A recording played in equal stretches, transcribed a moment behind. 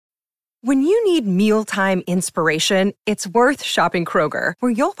When you need mealtime inspiration, it's worth shopping Kroger,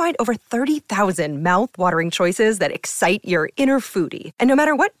 where you'll find over 30,000 mouth-watering choices that excite your inner foodie. And no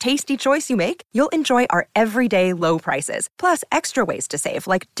matter what tasty choice you make, you'll enjoy our everyday low prices, plus extra ways to save,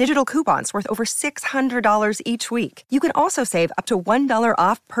 like digital coupons worth over $600 each week. You can also save up to $1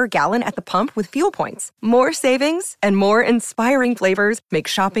 off per gallon at the pump with fuel points. More savings and more inspiring flavors make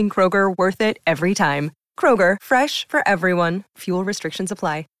shopping Kroger worth it every time. Kroger, fresh for everyone. Fuel restrictions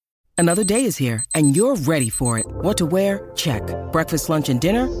apply. Another day is here, and you're ready for it. What to wear? Check. Breakfast, lunch, and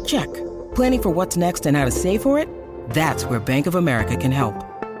dinner? Check. Planning for what's next and how to save for it? That's where Bank of America can help.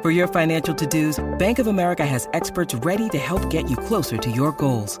 For your financial to-dos, Bank of America has experts ready to help get you closer to your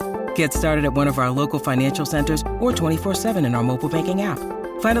goals. Get started at one of our local financial centers or 24/7 in our mobile banking app.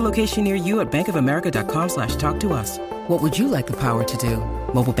 Find a location near you at bankofamerica.com/talktous. What would you like the power to do?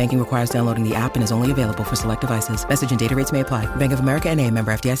 Mobile banking requires downloading the app and is only available for select devices. Message and data rates may apply. Bank of America N.A.,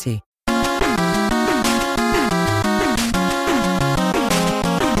 member FDIC.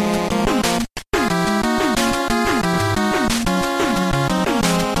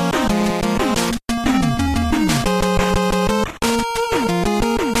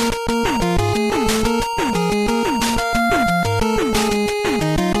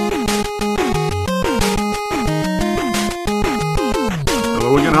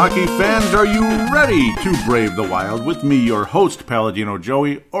 Hockey fans, are you ready to brave the wild? With me, your host, Paladino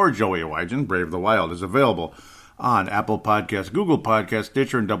Joey, or Joey Wygen. Brave the Wild is available on Apple Podcasts, Google Podcasts,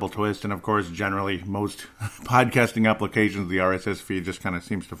 Stitcher, and Double Twist, and of course, generally, most podcasting applications, the RSS feed just kind of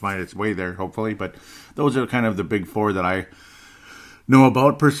seems to find its way there, hopefully, but those are kind of the big four that I know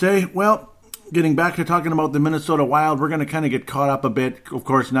about, per se. Well, getting back to talking about the Minnesota Wild, we're going to kind of get caught up a bit. Of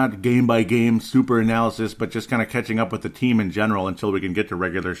course, not game-by-game super analysis, but just kind of catching up with the team in general until we can get to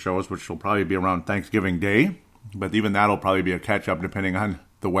regular shows, which will probably be around Thanksgiving Day. But even that'll probably be a catch-up depending on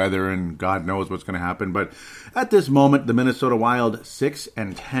the weather and God knows what's going to happen. But at this moment, the Minnesota Wild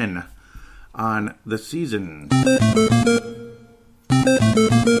 6-10 on the season.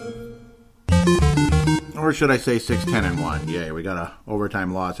 Or should I say 6-10-1? Yeah, we got a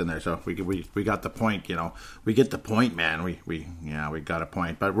overtime loss in there, so we got the point. You know, we get the point, man. We got a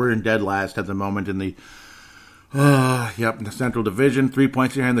point, but we're in dead last at the moment in the in the Central Division. 3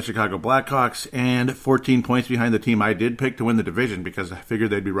 points behind the Chicago Blackhawks and 14 points behind the team I did pick to win the division because I figured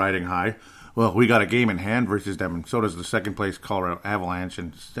they'd be riding high. Well, we got a game in hand versus them, and so does the second place Colorado Avalanche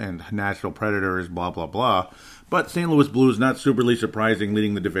and Nashville Predators. Blah blah blah. But St. Louis Blues, not superly surprising,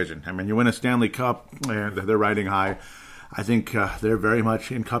 leading the division. I mean, you win a Stanley Cup, and they're riding high. I think they're very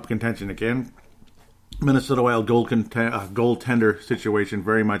much in cup contention again. Minnesota Wild goaltender situation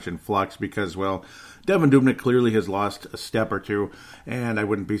very much in flux because, well, Devin Dubnyk clearly has lost a step or two, and I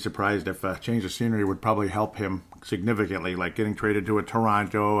wouldn't be surprised if a change of scenery would probably help him significantly, like getting traded to a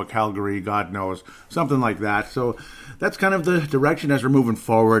Toronto, a Calgary, God knows, something like that. So that's kind of the direction as we're moving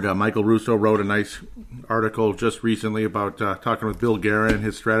forward. Michael Russo wrote a nice article just recently about talking with Bill Guerin and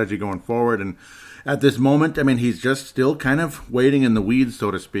his strategy going forward, and at this moment, I mean, he's just still kind of waiting in the weeds,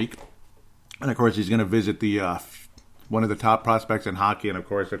 so to speak. And of course, he's going to visit the one of the top prospects in hockey, and of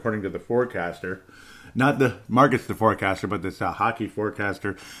course, according to the forecaster, not the Markets the Forecaster, but this Hockey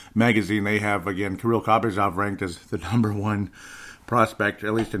Forecaster magazine, they have, again, Kirill Kaprizov ranked as the number one prospect,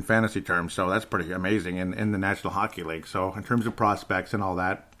 at least in fantasy terms. So that's pretty amazing in the National Hockey League. So in terms of prospects and all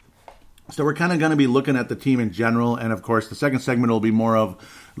that. So we're kind of going to be looking at the team in general. And, of course, the second segment will be more of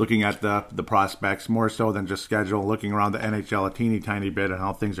looking at the prospects, more so than just schedule, looking around the NHL a teeny tiny bit and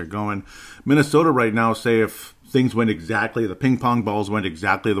how things are going. Minnesota right now, say if things went exactly, the ping pong balls went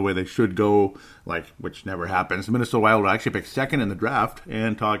exactly the way they should go, like, which never happens. The Minnesota Wild will actually pick second in the draft,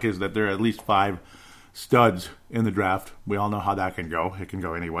 and talk is that there are at least 5 studs in the draft. We all know how that can go. It can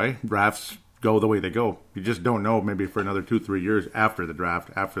go anyway. Drafts go the way they go. You just don't know maybe for another 2-3 years after the draft,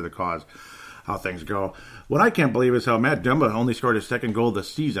 after the cause, how things go. What I can't believe is how Matt Dumba only scored his second goal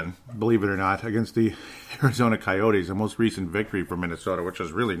this season, believe it or not, against the Arizona Coyotes, the most recent victory for Minnesota, which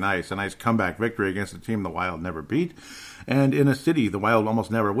was really nice. A nice comeback victory against a team the Wild never beat, and in a city the Wild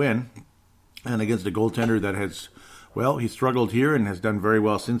almost never win, and against a goaltender that has, well, he struggled here and has done very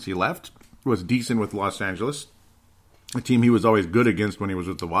well since he left. Was decent with Los Angeles, a team he was always good against when he was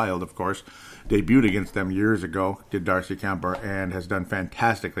with the Wild, of course. Debuted against them years ago, did Darcy Kemper, and has done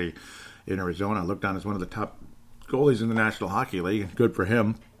fantastically in Arizona. Looked on as one of the top goalies in the National Hockey League. Good for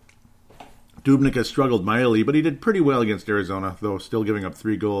him. Dubnyk has struggled mightily, but he did pretty well against Arizona, though still giving up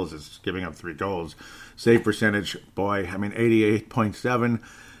 3 goals is giving up 3 goals. Save percentage, boy, I mean, 88.7.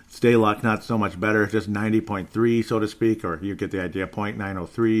 Staylock, not so much better, just 90.3, so to speak, or you get the idea,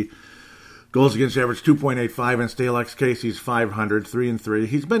 .903. Goals against average 2.85 in Stalock's case. He's .500, 3-3.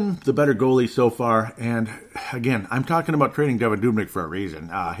 He's been the better goalie so far. And again, I'm talking about trading Devan Dubnyk for a reason.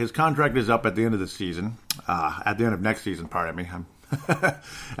 His contract is up at the end of the season. At the end of next season, pardon me.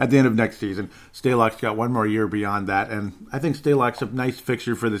 At the end of next season. Stalock's got one more year beyond that. And I think Stalock's a nice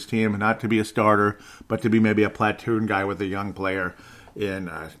fixture for this team. Not to be a starter, but to be maybe a platoon guy with a young player in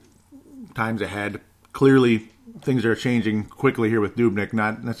times ahead. Clearly, things are changing quickly here with Dubnyk,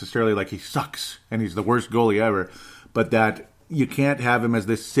 not necessarily like he sucks and he's the worst goalie ever, but that you can't have him as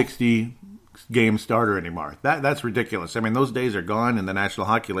this 60-game starter anymore. That's ridiculous. I mean, those days are gone in the National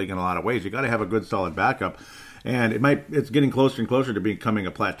Hockey League in a lot of ways. You got to have a good, solid backup, and it's getting closer and closer to becoming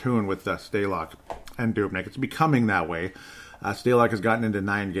a platoon with Stalock and Dubnyk. It's becoming that way. Stalock has gotten into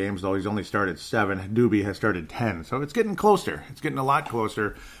 9 games, though he's only started 7. Dubby has started 10. So it's getting closer. It's getting a lot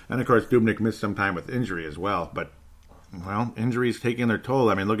closer. And, of course, Dubnyk missed some time with injury as well. But, well, injuries taking their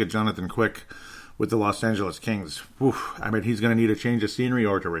toll. I mean, look at Jonathan Quick with the Los Angeles Kings. Oof, I mean, he's going to need a change of scenery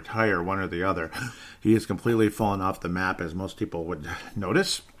or to retire, one or the other. He has completely fallen off the map, as most people would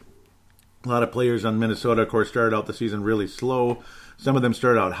notice. A lot of players on Minnesota, of course, started out the season really slow. Some of them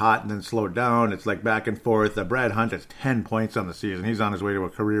started out hot and then slowed down. It's like back and forth. Brad Hunt has 10 points on the season. He's on his way to a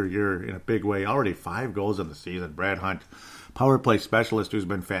career year in a big way. Already 5 goals in the season. Brad Hunt, power play specialist who's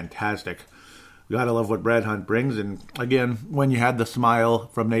been fantastic. You got to love what Brad Hunt brings. And again, when you had the smile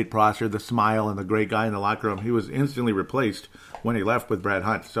from Nate Prosser, the smile and the great guy in the locker room, he was instantly replaced when he left with Brad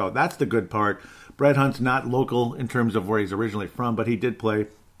Hunt. So that's the good part. Brad Hunt's not local in terms of where he's originally from, but he did play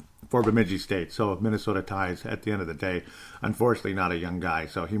for Bemidji State, so Minnesota ties at the end of the day. Unfortunately, not a young guy,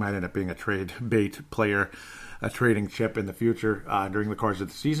 so he might end up being a trade bait player, a trading chip in the future during the course of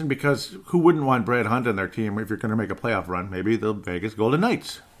the season, because who wouldn't want Brad Hunt on their team if you're going to make a playoff run? Maybe the Vegas Golden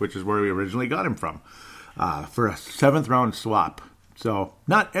Knights, which is where we originally got him from, for a 7th-round swap. So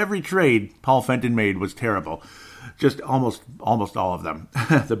not every trade Paul Fenton made was terrible, just almost all of them.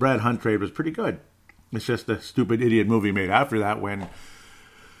 The Brad Hunt trade was pretty good. It's just a stupid idiot move he made after that when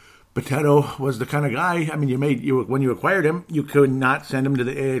Potato was the kind of guy, I mean, when you acquired him, you could not send him to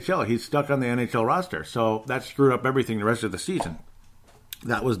the AHL. He's stuck on the NHL roster. So that screwed up everything the rest of the season.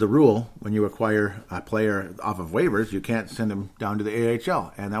 That was the rule. When you acquire a player off of waivers, you can't send him down to the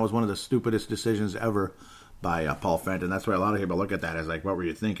AHL. And that was one of the stupidest decisions ever by Paul Fenton. That's why a lot of people look at that as like, what were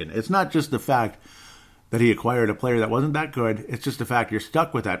you thinking? It's not just the fact that he acquired a player that wasn't that good. It's just the fact you're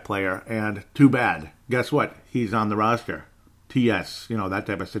stuck with that player. And too bad. Guess what? He's on the roster. TS, that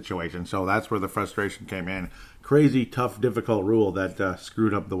type of situation. So that's where the frustration came in. Crazy, tough, difficult rule that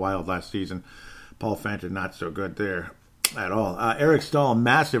screwed up the Wild last season. Paul Fenton, not so good there at all. Eric Stahl,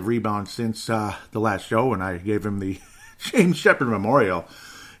 massive rebound since the last show when I gave him the James Shepard Memorial.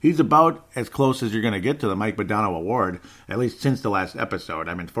 He's about as close as you're going to get to the Mike Modano Award, at least since the last episode.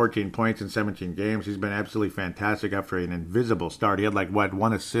 I mean, 14 points in 17 games. He's been absolutely fantastic after an invisible start. He had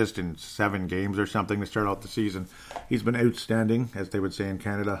 1 assist in 7 games or something to start out the season. He's been outstanding, as they would say in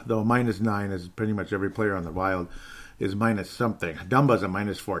Canada, though -9 is pretty much every player on the Wild is minus something. Dumba's a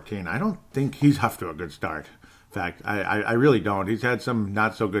 -14. I don't think he's off to a good start. In fact, I really don't. He's had some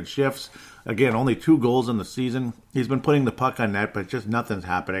not-so-good shifts. Again, only 2 goals in the season. He's been putting the puck on net, but just nothing's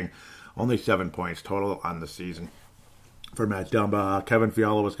happening. Only 7 points total on the season for Matt Dumba. Kevin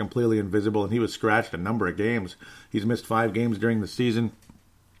Fiala was completely invisible, and he was scratched a number of games. He's missed 5 games during the season.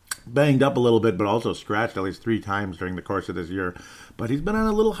 Banged up a little bit, but also scratched at least 3 times during the course of this year. But he's been on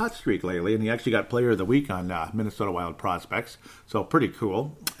a little hot streak lately, and he actually got Player of the Week on Minnesota Wild Prospects. So pretty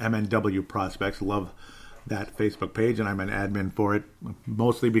cool. MNW Prospects. Love that Facebook page, and I'm an admin for it,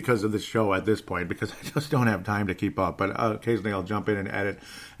 mostly because of this show at this point, because I just don't have time to keep up. But occasionally I'll jump in and edit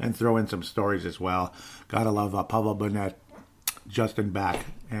and throw in some stories as well. Gotta love Pavel Burnett, Justin Back,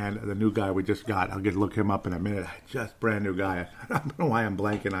 and the new guy we just got. I'll get to look him up in a minute. Just brand new guy. I don't know why I'm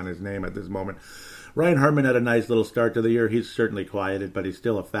blanking on his name at this moment. Ryan Hartman had a nice little start to the year. He's certainly quieted, but he's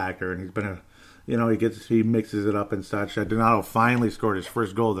still a factor, and he's been he mixes it up and such. Donato finally scored his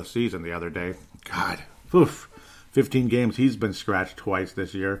first goal of the season the other day. God. Oof, 15 games. He's been scratched twice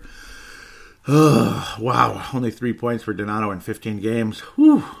this year. Wow, only 3 points for Donato in 15 games.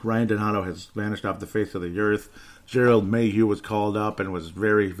 Whew. Ryan Donato has vanished off the face of the earth. Gerald Mayhew was called up and was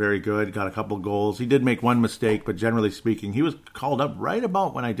very, very good. Got a couple goals. He did make one mistake, but generally speaking, he was called up right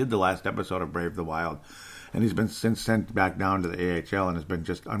about when I did the last episode of Brave the Wild. And he's been since sent back down to the AHL and has been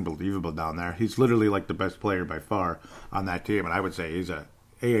just unbelievable down there. He's literally like the best player by far on that team, and I would say he's a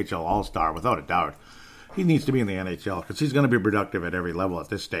AHL All-Star without a doubt. He needs to be in the NHL because he's going to be productive at every level at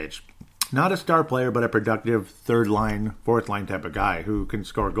this stage. Not a star player, but a productive 3rd line, 4th line type of guy who can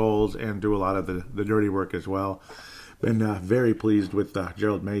score goals and do a lot of the dirty work as well. Been very pleased with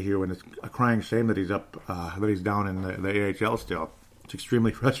Gerald Mayhew, and it's a crying shame that he's down in the AHL still. It's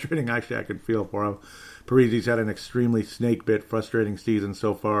extremely frustrating. Actually, I can feel for him. Parise's had an extremely snake-bit, frustrating season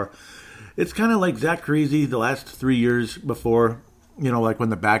so far. It's kind of like Zach Parise the last 3 years before, like when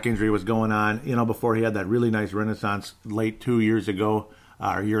the back injury was going on, before he had that really nice renaissance late 2 years ago,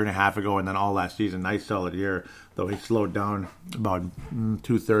 or a year and a half ago, and then all last season, nice solid year, though he slowed down about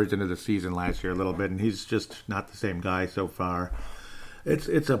 2/3 into the season last year a little bit, and he's just not the same guy so far.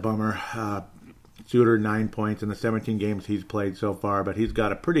 It's a bummer. Suter, 9 points in the 17 games he's played so far, but he's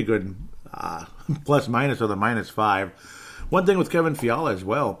got a pretty good plus-minus or the -5. One thing with Kevin Fiala as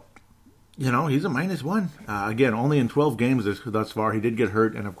well, he's a -1. Again, only in 12 games thus far. He did get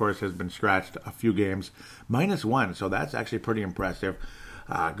hurt and, of course, has been scratched a few games. -1, so that's actually pretty impressive.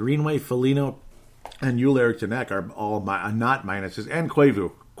 Greenway, Foligno, and Yul Eriksson are all not minuses. And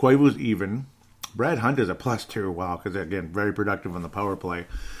Koivu. Koivu's even. Brad Hunt is a +2. Wow, because, again, very productive on the power play.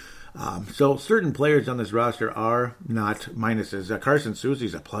 So certain players on this roster are not minuses. Carson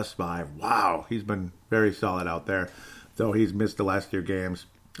Soucy's a +5. Wow, he's been very solid out there, though he's missed the last few games.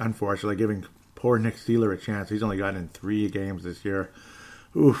 Unfortunately, giving poor Nick Seeler a chance. He's only gotten in 3 games this year.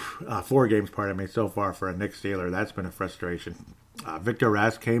 4 games, so far for a Nick Seeler. That's been a frustration. Victor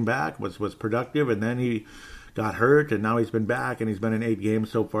Rask came back, was productive, and then he got hurt, and now he's been back, and he's been in 8 games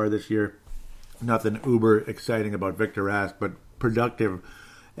so far this year. Nothing uber exciting about Victor Rask, but productive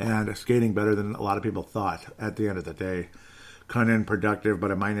and skating better than a lot of people thought at the end of the day. Cunnin productive,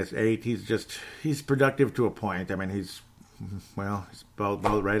 but a -8. He's productive to a point. I mean, he's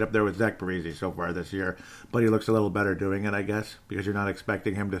about right up there with Zach Parise so far this year. But he looks a little better doing it, I guess, because you're not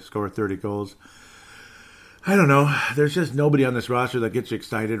expecting him to score 30 goals. I don't know. There's just nobody on this roster that gets you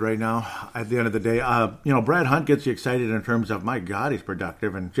excited right now at the end of the day. Brad Hunt gets you excited in terms of, my God, he's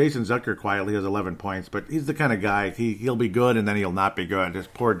productive. And Jason Zucker quietly has 11 points. But he's the kind of guy, he'll be good and then he'll not be good.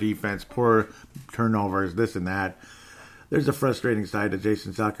 Just poor defense, poor turnovers, this and that. There's a frustrating side to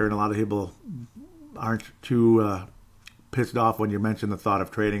Jason Zucker, and a lot of people aren't too pissed off when you mention the thought of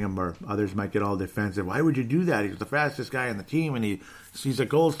trading him, or others might get all defensive. Why would you do that? He's the fastest guy on the team, and he's a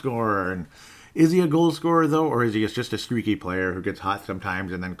goal scorer. And is he a goal scorer, though, or is he just a streaky player who gets hot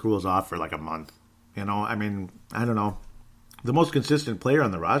sometimes and then cools off for like a month? I don't know. The most consistent player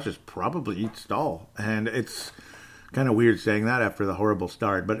on the roster is probably Eat Stahl, and it's kind of weird saying that after the horrible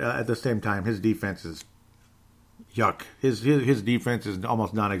start, but at the same time, his defense is yuck. His defense is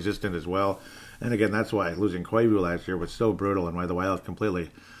almost non-existent as well. And again, that's why losing Koivu last year was so brutal, and why the Wild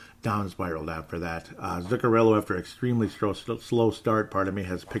completely down-spiraled after that. Zuccarello, after an extremely slow start,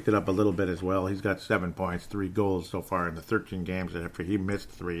 has picked it up a little bit as well. He's got 7 points, 3 goals so far in the 13 games after he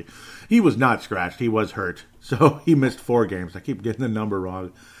missed 3. He was not scratched. He was hurt. So he missed 4 games. I keep getting the number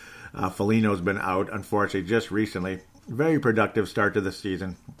wrong. Foligno's been out, unfortunately, just recently. Very productive start to the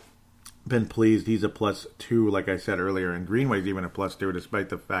season. Been pleased. He's a +2, like I said earlier, and Greenway's even a +2, despite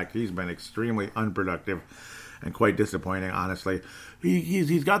the fact he's been extremely unproductive and quite disappointing, honestly.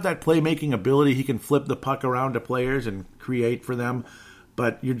 He's got that playmaking ability. He can flip the puck around to players and create for them,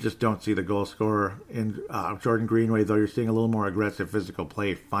 but you just don't see the goal scorer in Jordan Greenway, though you're seeing a little more aggressive physical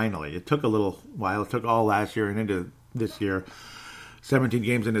play finally. It took a little while. It took all last year and into this year. 17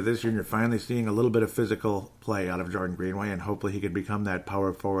 games into this year, and you're finally seeing a little bit of physical play out of Jordan Greenway, and hopefully he can become that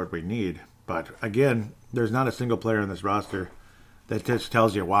power forward we need. But again, there's not a single player in this roster that just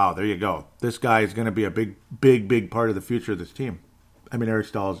tells you, wow, there you go. This guy is going to be a big part of the future of this team. I mean, Eric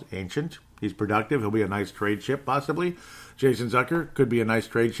Stahl's ancient. He's productive. He'll be a nice trade chip, possibly. Jason Zucker could be a nice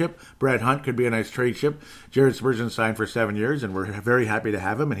trade chip. Brad Hunt could be a nice trade chip. Jared Spurgeon signed for 7 years, and we're very happy to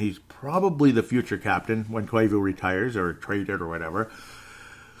have him, and he's probably the future captain when Koivu retires or traded or whatever.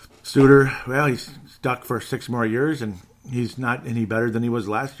 Suter, well, he's stuck for 6 more years, and he's not any better than he was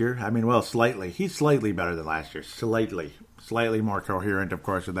last year. I mean, well, slightly. He's slightly better than last year. Slightly more coherent, of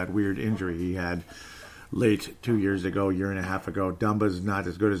course, with that weird injury he had late 2 years ago, year and a half ago. Dumba's not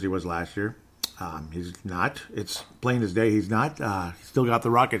as good as he was last year. He's not. It's plain as day he's not. He's still got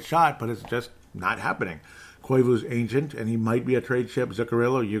the rocket shot, but it's just not happening. Koivu's ancient, and he might be a trade chip.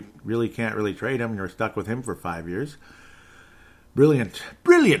 Zuccarello, you really can't really trade him. You're stuck with him for 5 years. Brilliant.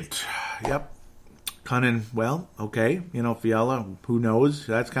 Yep. Cunnin, well, okay. Fiala, who knows?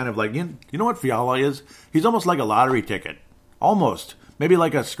 That's kind of like, you know what Fiala is? He's almost like a lottery ticket. Almost. Maybe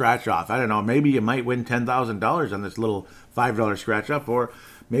like a scratch-off. I don't know. Maybe you might win $10,000 on this little $5 scratch-off, or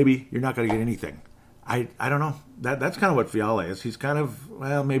maybe you're not going to get anything. I don't know. That's kind of what Fiala is. He's kind of,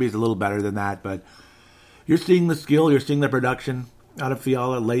 well, maybe he's a little better than that, but you're seeing the skill, you're seeing the production out of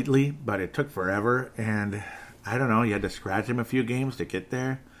Fiala lately, but it took forever, and I don't know. You had to scratch him a few games to get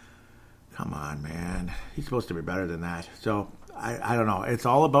there. Come on, man. He's supposed to be better than that. So, I don't know. It's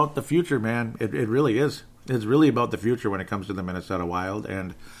all about the future, man. It really is. It's really about the future when it comes to the Minnesota Wild.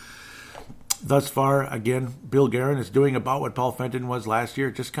 And thus far, again, Bill Guerin is doing about what Paul Fenton was last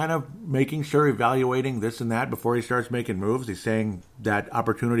year, just kind of making sure, evaluating this and that before he starts making moves. He's saying that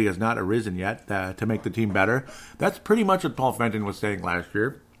opportunity has not arisen yet to make the team better. That's pretty much what Paul Fenton was saying last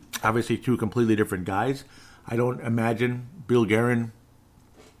year. Obviously, two completely different guys. I don't imagine Bill Guerin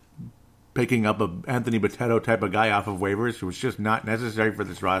picking up a Anthony Bitetto type of guy off of waivers who was just not necessary for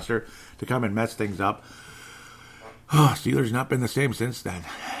this roster to come and mess things up. Steeler's not been the same since then.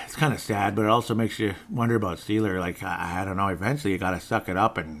 It's kind of sad, but it also makes you wonder about Steeler. Like, I don't know, eventually you got to suck it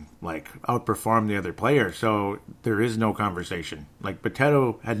up and, like, outperform the other player. So there is no conversation. Like,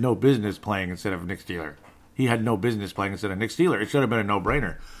 Bitetto had no business playing instead of Nick Steeler. He had no business playing instead of Nick Steeler. It should have been a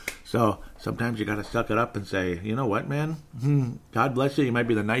no-brainer. So sometimes you got to suck it up and say, you know what, man? God bless you. You might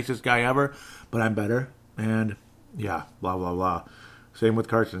be the nicest guy ever, but I'm better. And, yeah, blah, blah, blah. Same with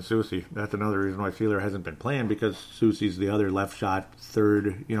Carson Soucy. That's another reason why Steeler hasn't been playing, because Soucy's the other left shot,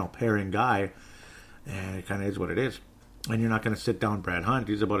 third, pairing guy. And it kind of is what it is. And you're not going to sit down Brad Hunt.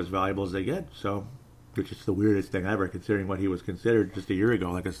 He's about as valuable as they get. So, which is the weirdest thing ever, considering what he was considered just a year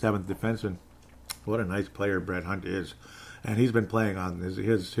ago, like a seventh defenseman. What a nice player Brad Hunt is. And he's been playing on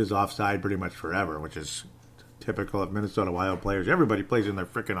his offside pretty much forever, which is typical of Minnesota Wild players. Everybody plays in their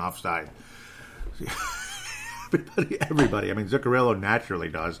freaking offside. Everybody. I mean, Zuccarello naturally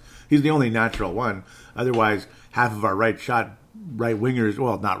does. He's the only natural one. Otherwise, half of our half of our right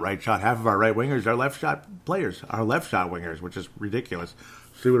wingers are left shot players, are left shot wingers, which is ridiculous.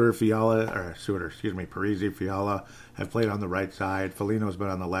 Parise, Fiala have played on the right side. Foligno's been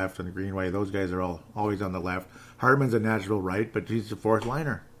on the left, and Greenway, those guys are always on the left. Hartman's a natural right, but he's a fourth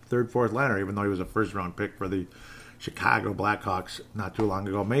liner, even though he was a first-round pick for the Chicago Blackhawks not too long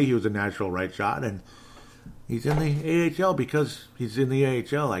ago. Mayhew was a natural right shot, and he's in the AHL because he's in the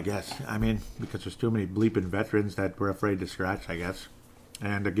AHL, I guess. I mean, because there's too many bleeping veterans that we're afraid to scratch, I guess.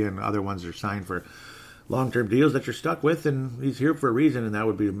 And again, other ones are signed for long-term deals that you're stuck with, and he's here for a reason, and that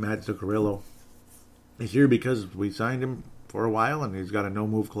would be Matt Zuccarello. He's here because we signed him for a while, and he's got a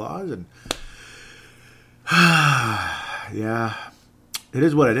no-move clause, and yeah, it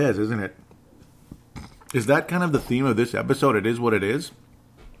is what it is, isn't it? Is that kind of the theme of this episode? It is what it is?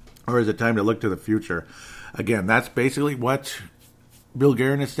 Or is it time to look to the future? Again, that's basically what Bill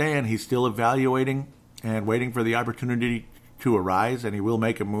Guerin is saying. He's still evaluating and waiting for the opportunity to arise, and he will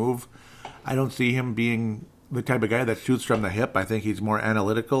make a move. I don't see him being the type of guy that shoots from the hip. I think he's more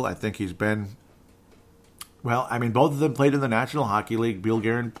analytical. I think he's been... Well, I mean, both of them played in the National Hockey League. Bill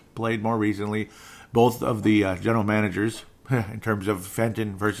Guerin played more recently. Both of the general managers, in terms of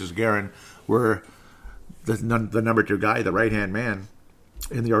Fenton versus Guerin, were the number two guy, the right-hand man,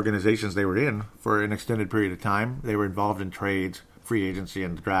 in the organizations they were in for an extended period of time. They were involved in trades, free agency,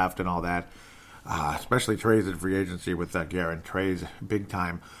 and draft and all that, especially trades and free agency with Guerin. Trades, big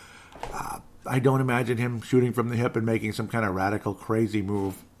time. I don't imagine him shooting from the hip and making some kind of radical, crazy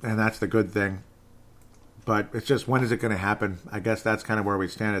move, and that's the good thing. But it's just, when is it going to happen? I guess that's kind of where we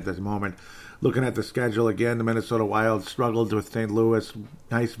stand at this moment. Looking at the schedule again, the Minnesota Wild struggled with St. Louis.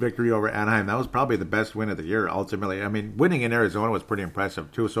 Nice victory over Anaheim. That was probably the best win of the year, ultimately. I mean, winning in Arizona was pretty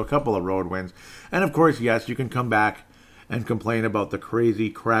impressive, too. So a couple of road wins. And, of course, yes, you can come back and complain about the crazy,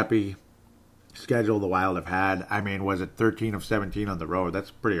 crappy schedule the Wild have had. I mean, was it 13 of 17 on the road?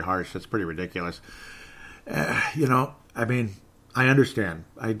 That's pretty harsh. That's pretty ridiculous. I mean, I understand.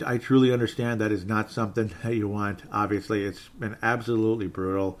 I truly understand that is not something that you want. Obviously, it's been absolutely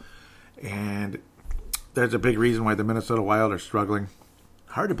brutal. And there's a big reason why the Minnesota Wild are struggling.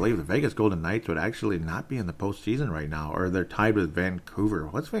 Hard to believe the Vegas Golden Knights would actually not be in the postseason right now, or they're tied with Vancouver.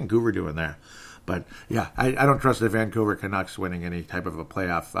 What's Vancouver doing there? But yeah, I don't trust the Vancouver Canucks winning any type of a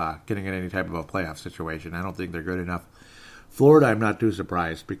playoff, getting in any type of a playoff situation. I don't think they're good enough. Florida, I'm not too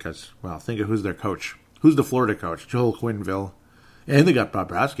surprised because, well, think of who's their coach. Who's the Florida coach? Joel Quenneville. And they got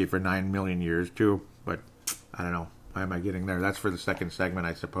Bobrovsky for 9 million years too. But I don't know. Why am I getting there? That's for the second segment,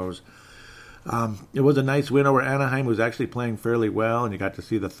 I suppose. It was a nice win over Anaheim, who's actually playing fairly well, and you got to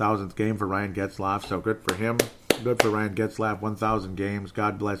see the 1,000th game for Ryan Getzlaf, so good for him. Good for Ryan Getzlaf, 1,000 games.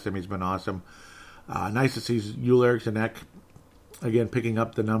 God bless him, he's been awesome. Nice to see Joel Eriksson Ek, again, picking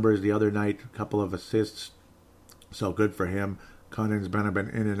up the numbers the other night, a couple of assists, so good for him. Cunning's been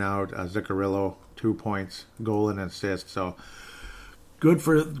in and out. Zuccarello, 2 points, goal and assist, so... Good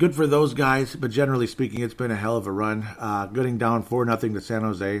for those guys, but generally speaking, it's been a hell of a run. Getting down 4-0 to San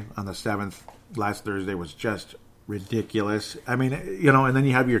Jose on the 7th last Thursday was just ridiculous. I mean, and then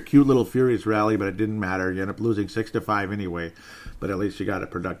you have your cute little Furious rally, but it didn't matter. You end up losing 6-5 anyway. But at least you got a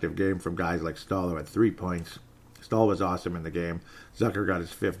productive game from guys like Stahl, who had 3 points. Stahl was awesome in the game. Zucker got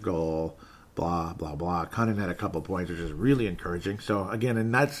his 5th goal. Blah, blah, blah. Cunnin had a couple points, which is really encouraging. So, again,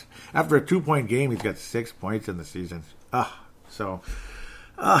 and that's after a 2-point game, he's got 6 points in the season. That's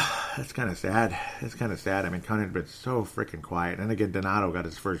kind of sad. It's kind of sad. I mean, Cunnin had been so freaking quiet. And again, Donato got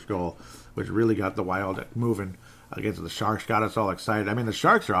his first goal, which really got the Wild moving against the Sharks, got us all excited. I mean, the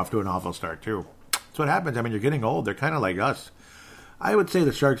Sharks are off to an awful start, too. That's what happens. I mean, you're getting old. They're kind of like us. I would say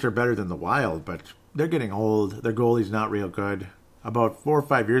the Sharks are better than the Wild, but they're getting old. Their goalie's not real good. About 4 or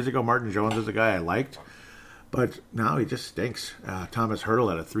 5 years ago, Martin Jones was a guy I liked, but now he just stinks. Thomas Hertl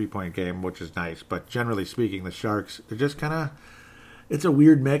had a 3-point game, which is nice, but generally speaking, the Sharks, they're just kind of, it's a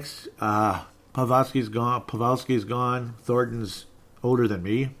weird mix. Pavelski's gone. Thornton's older than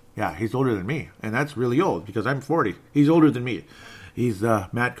me. Yeah, he's older than me, and that's really old because I'm 40. He's older than me. He's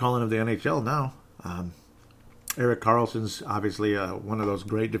Matt Cullen of the NHL now. Erik Karlsson's obviously one of those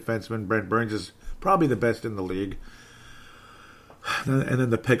great defensemen. Brent Burns is probably the best in the league. And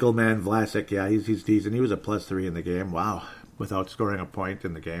then the pickle man, Vlasic, yeah, he's decent. He was a +3 in the game. Wow. Without scoring a point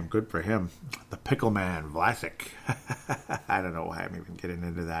in the game. Good for him. The pickle man, Vlasic. I don't know why I'm even getting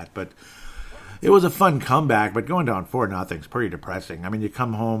into that. But it was a fun comeback. But going down 4-0 is pretty depressing. I mean, you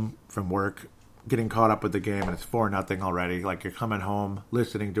come home from work, getting caught up with the game, and it's 4-0 already. Like, you're coming home,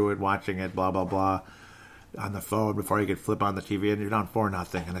 listening to it, watching it, blah, blah, blah, on the phone before you could flip on the TV, and you're down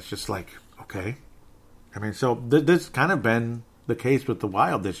 4-0. And it's just like, okay. I mean, so this kind of been the case with the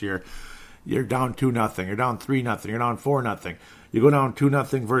Wild this year. You're down 2-0, you're down 3-0, you're down 4-0. You go down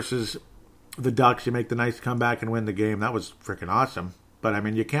 2-0 versus the Ducks, you make the nice comeback and win the game. That was freaking awesome. But, I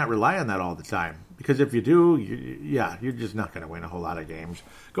mean, you can't rely on that all the time. Because if you do, you're just not going to win a whole lot of games.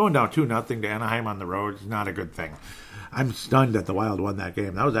 Going down 2-0 to Anaheim on the road is not a good thing. I'm stunned that the Wild won that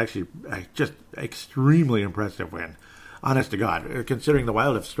game. That was actually just extremely impressive win. Honest to God. Considering the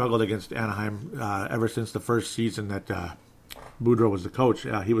Wild have struggled against Anaheim ever since the first season that Boudreau was the coach.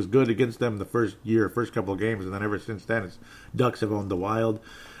 He was good against them the first couple of games, and then ever since then, Ducks have owned the Wild.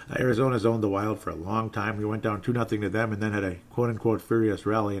 Arizona's owned the Wild for a long time. We went down 2-0 to them, and then had a quote-unquote furious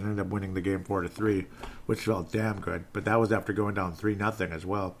rally and ended up winning the game 4-3, which felt damn good. But that was after going down 3-0 as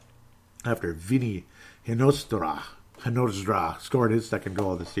well. After Vinny Hinostra scored his second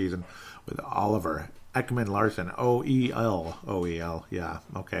goal of the season with Oliver Ekman-Larsson. O-E-L. Yeah,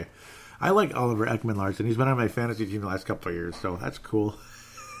 okay. I like Oliver Ekman-Larsson. He's been on my fantasy team the last couple of years, so that's cool.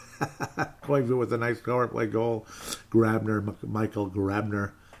 Koivu with a nice power play goal. Michael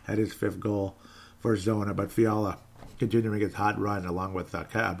Grabner had his 5th goal for Zona, but Fiala continuing his hot run along with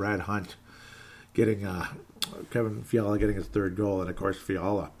Brad Hunt getting Kevin Fiala getting his 3rd goal, and of course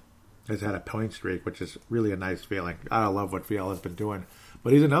Fiala has had a point streak, which is really a nice feeling. I love what Fiala's been doing,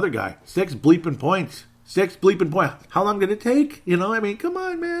 but he's another guy. 6 bleeping points. How long did it take? I mean, come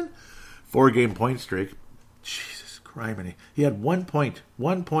on, man. 4-game point streak. Jesus criminy. He had 1 point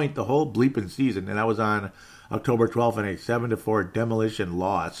the whole bleeping season, and that was on October 12th in a 7-4 demolition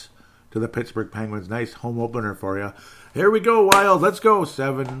loss to the Pittsburgh Penguins. Nice home opener for you. Here we go, Wild. Let's go.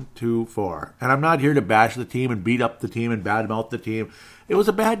 7-4. And I'm not here to bash the team and beat up the team and badmouth the team. It was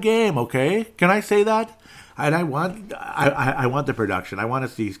a bad game, okay? Can I say that? And I want the production. I want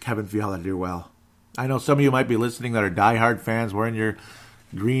to see Kevin Fiala do well. I know some of you might be listening that are diehard fans wearing your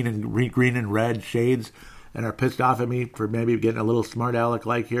green and red shades and are pissed off at me for maybe getting a little smart aleck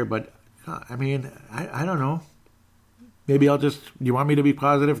like here, but I mean, I don't know. Maybe you want me to be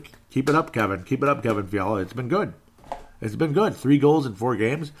positive? Keep it up, Kevin. Keep it up, Kevin Fiala. It's been good. 3 goals in 4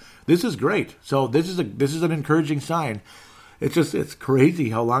 games. This is great. So this is an encouraging sign. It's crazy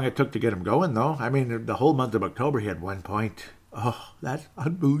how long it took to get him going, though. I mean, the whole month of October he had 1 point. Oh, that's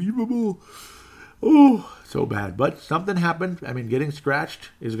unbelievable. Oh, so bad. But something happened. I mean, getting scratched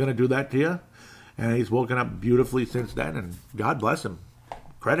is going to do that to you. And he's woken up beautifully since then, and God bless him.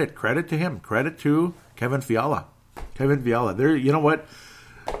 Credit to him. Credit to Kevin Fiala. There, you know what?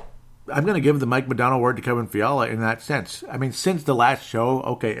 I'm going to give the Mike Modano award to Kevin Fiala in that sense. I mean, since the last show,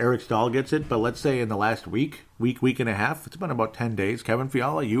 okay, Eric Stahl gets it, but let's say in the last week and a half, it's been about 10 days. Kevin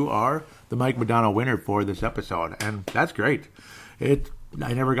Fiala, you are the Mike Modano winner for this episode, and that's great.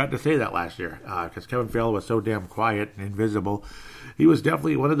 I never got to say that last year because Kevin Fiala was so damn quiet and invisible. He was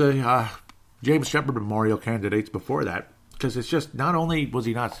definitely one of the James Shepherd Memorial candidates before that, because it's just not only was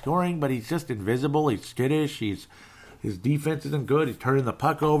he not scoring, but he's just invisible. He's skittish. His defense isn't good. He's turning the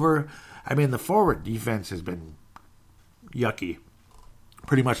puck over. I mean, the forward defense has been yucky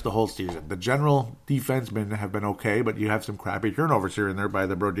pretty much the whole season. The general defensemen have been okay, but you have some crappy turnovers here and there by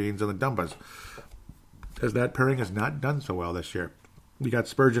the Brodins and the Dumpas. because that pairing has not done so well this year. You got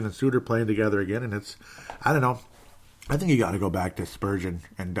Spurgeon and Suter playing together again, and it's, I don't know. I think you got to go back to Spurgeon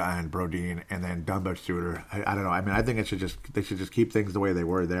and Brodin, and then Dumba Suter. I don't know. I mean, I think they should just keep things the way they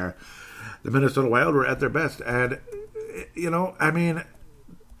were there. The Minnesota Wild were at their best, and I mean,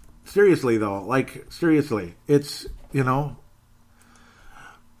 seriously though, it's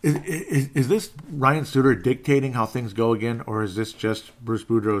Is this Ryan Suter dictating how things go again, or is this just Bruce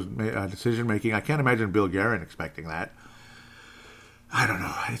Boudreau's decision making? I can't imagine Bill Guerin expecting that. I don't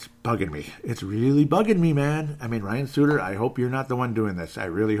know. It's bugging me. It's really bugging me, man. I mean, Ryan Suter, I hope you're not the one doing this. I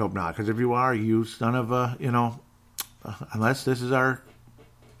really hope not. Because if you are, you son of a, unless this is our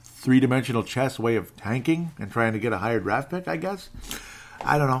three-dimensional chess way of tanking and trying to get a higher draft pick, I guess.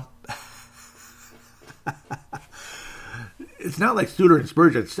 I don't know. It's not like Suter and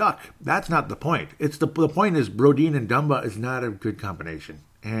Spurgeon suck. That's not the point. It's the point is Brodin and Dumba is not a good combination.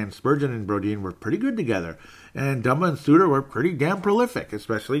 And Spurgeon and Brodin were pretty good together. And Dumba and Suter were pretty damn prolific,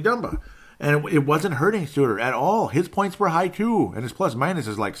 especially Dumba. And it wasn't hurting Suter at all. His points were high too. And his plus minus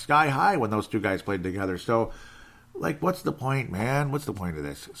is like sky high when those two guys played together. So, what's the point, man? What's the point of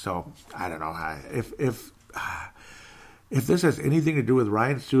this? So, I don't know. If this has anything to do with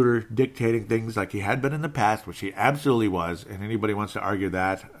Ryan Suter dictating things like he had been in the past, which he absolutely was, and anybody wants to argue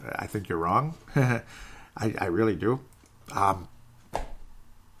that, I think you're wrong. I really do.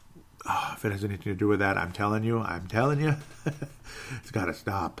 If it has anything to do with that, I'm telling you, it's got to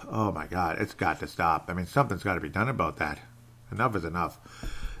stop. Oh, my God, it's got to stop. I mean, something's got to be done about that. Enough is enough.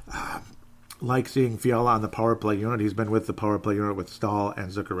 Like seeing Fiala on the power play unit. He's been with the power play unit with Stahl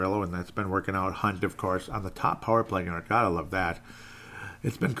and Zuccarello, and that's been working out. Hunt, of course, on the top power play unit. Gotta love that.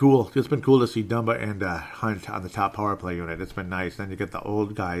 It's been cool. It's been cool to see Dumba and Hunt on the top power play unit. It's been nice. Then you get the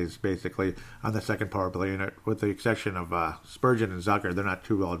old guys, basically, on the second power play unit, with the exception of Spurgeon and Zucker. They're not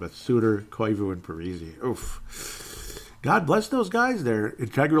too old, but Suter, Koivu, and Parise. Oof. God bless those guys. They're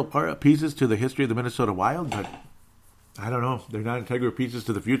integral pieces to the history of the Minnesota Wild, but I don't know. They're not integral pieces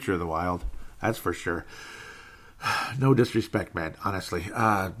to the future of the Wild. That's for sure. No disrespect, man, honestly.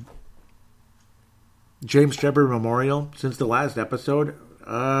 James Shepard Memorial, since the last episode,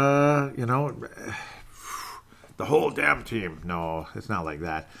 the whole damn team. No, it's not like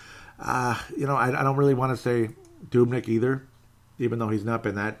that. I don't really want to say Dubnyk either, even though he's not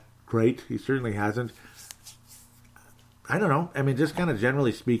been that great. He certainly hasn't. I don't know. I mean, just kind of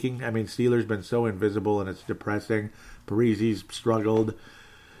generally speaking, I mean, Steeler's been so invisible and it's depressing. Parise's struggled.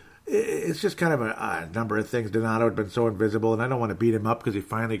 It's just kind of a number of things. Donato had been so invisible, and I don't want to beat him up because he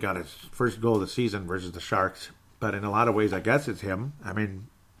finally got his first goal of the season versus the Sharks. But in a lot of ways, I guess it's him. I mean,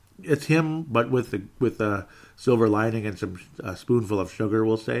 it's him, but with a silver lining and some spoonful of sugar,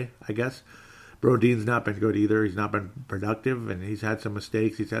 we'll say, I guess. Brodin's not been good either. He's not been productive, and he's had some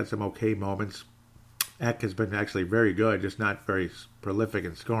mistakes. He's had some okay moments. Ek has been actually very good, just not very prolific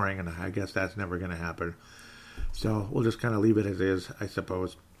in scoring, and I guess that's never going to happen. So we'll just kind of leave it as is, I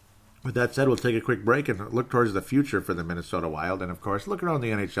suppose. With that said, we'll take a quick break and look towards the future for the Minnesota Wild, and of course, look around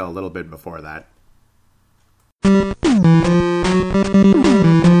the NHL a little bit before that.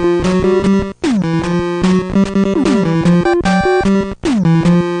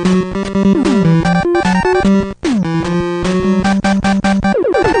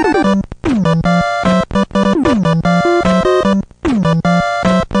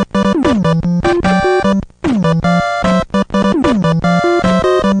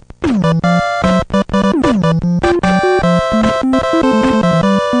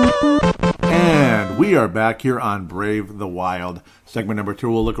 Back here on Brave the Wild. Segment number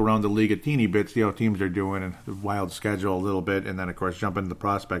 2, we'll look around the league a teeny bit, see how teams are doing, and the Wild schedule a little bit, and then, of course, jump into the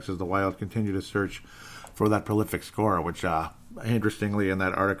prospects as the Wild continue to search for that prolific scorer, which, interestingly, in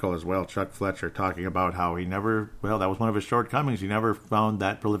that article as well, Chuck Fletcher talking about how that was one of his shortcomings. He never found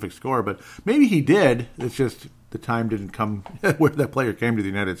that prolific scorer, but maybe he did. It's just the time didn't come where that player came to the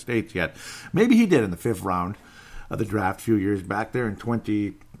United States yet. Maybe he did in the 5th round of the draft a few years back there in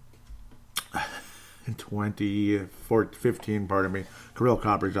 2015, Kirill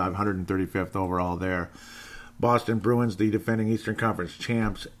Kaprizov, 135th overall there. Boston Bruins, the defending Eastern Conference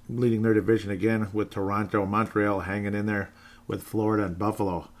champs, leading their division again with Toronto. Montreal hanging in there with Florida and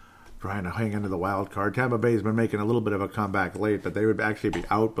Buffalo, trying to hang into the wild card. Tampa Bay has been making a little bit of a comeback late, but they would actually be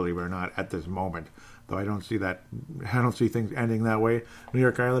out, believe it or not, at this moment. Though I don't see things ending that way. New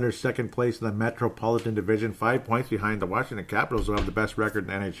York Islanders, second place in the Metropolitan Division, 5 points behind the Washington Capitals, who have the best record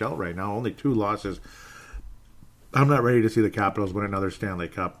in the NHL right now. Only 2 losses. I'm not ready to see the Capitals win another Stanley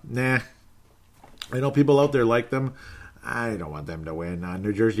Cup. Nah. I know people out there like them. I don't want them to win.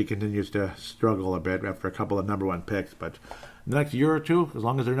 New Jersey continues to struggle a bit after a couple of number 1 picks, but in the next year or two, as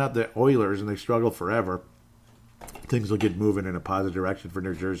long as they're not the Oilers and they struggle forever, things will get moving in a positive direction for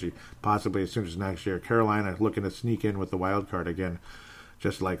New Jersey, possibly as soon as next year. Carolina looking to sneak in with the wild card again,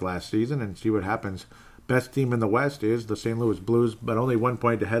 just like last season, and see what happens. Best team in the West is the St. Louis Blues, but only 1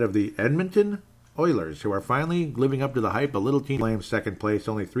 point ahead of the Edmonton Oilers, who are finally living up to the hype. A little team Flames second place,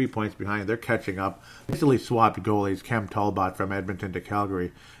 only 3 points behind. They're catching up. Recently swapped goalies, Cam Talbot from Edmonton to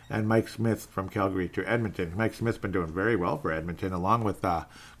Calgary, and Mike Smith from Calgary to Edmonton. Mike Smith's been doing very well for Edmonton, along with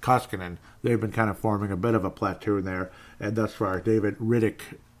Koskinen. They've been kind of forming a bit of a platoon there, and thus far, David Riddick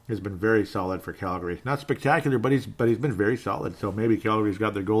has been very solid for Calgary. Not spectacular, but he's been very solid. So maybe Calgary's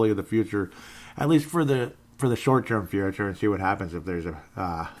got their goalie of the future, at least for the short-term future, and see what happens if there's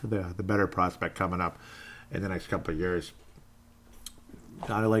the better prospect coming up in the next couple of years.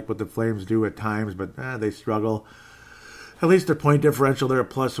 I like what the Flames do at times, but they struggle. At least their point differential, they're a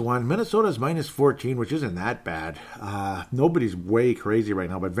 +1. Minnesota's -14, which isn't that bad. Nobody's way crazy right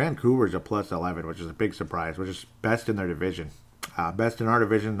now, but Vancouver's a +11, which is a big surprise, which is best in their division. Best in our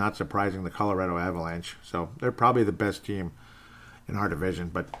division, not surprising, the Colorado Avalanche. So they're probably the best team in our division,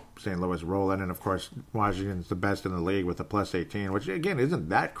 but St. Louis rolling, and of course Washington's the best in the league with a +18, which again isn't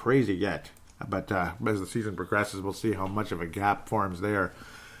that crazy yet. But as the season progresses, we'll see how much of a gap forms there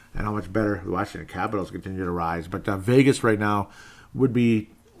and how much better the Washington Capitals continue to rise. But Vegas right now would be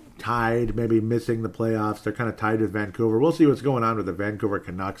tied, maybe missing the playoffs. They're kind of tied with Vancouver. We'll see what's going on with the Vancouver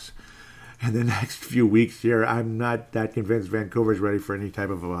Canucks in the next few weeks here. I'm not that convinced Vancouver's ready for any type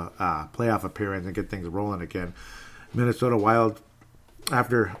of a playoff appearance and get things rolling again. Minnesota Wild,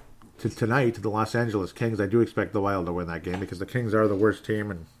 after tonight, the Los Angeles Kings, I do expect the Wild to win that game because the Kings are the worst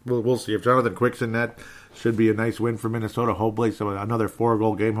team, and we'll see. If Jonathan Quick's in net, should be a nice win for Minnesota, hopefully. So another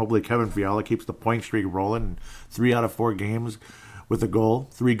 4-goal game. Hopefully Kevin Fiala keeps the point streak rolling. 3 out of 4 games with a goal.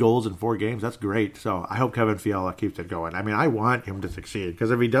 3 goals in 4 games. That's great. So I hope Kevin Fiala keeps it going. I mean, I want him to succeed because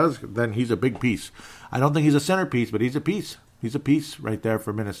if he does, then he's a big piece. I don't think he's a centerpiece, but he's a piece. He's a piece right there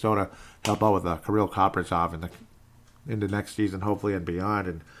for Minnesota. Help out with Kirill Kaprizov in the next season, hopefully, and beyond.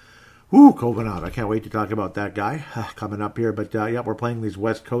 And Kovanov, I can't wait to talk about that guy coming up here. But we're playing these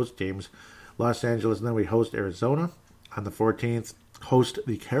West Coast teams. Los Angeles, and then we host Arizona on the 14th. Host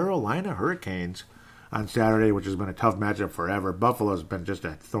the Carolina Hurricanes on Saturday, which has been a tough matchup forever. Buffalo's been just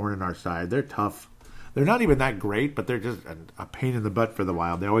a thorn in our side. They're tough. They're not even that great, but they're just a pain in the butt for the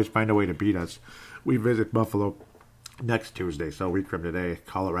Wild. They always find a way to beat us. We visit Buffalo next Tuesday, so a week from today.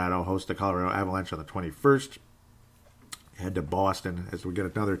 Colorado hosts the Colorado Avalanche on the 21st. Head to Boston as we get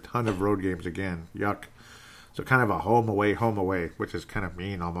another ton of road games again. Yuck. So kind of a home away, which is kind of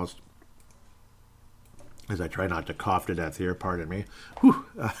mean almost. As I try not to cough to death here, pardon me.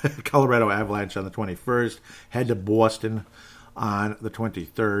 Colorado Avalanche on the 21st. Head to Boston on the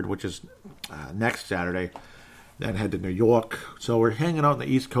 23rd, which is next Saturday. Then head to New York. So we're hanging out on the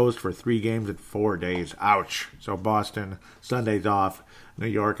East Coast for 3 games in 4 days. Ouch. So Boston, Sunday's off. New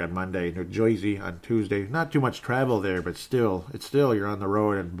York on Monday. New Jersey on Tuesday. Not too much travel there, but still you're on the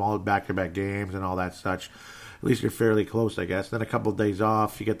road and back-to-back games and all that such. At least you're fairly close, I guess. Then a couple of days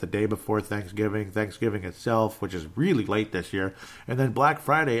off. You get the day before Thanksgiving itself, which is really late this year. And then Black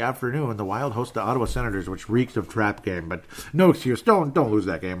Friday afternoon, the Wild host the Ottawa Senators, which reeks of trap game. But no excuse. Don't lose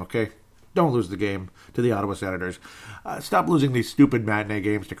that game, okay? Don't lose the game to the Ottawa Senators. Stop losing these stupid matinee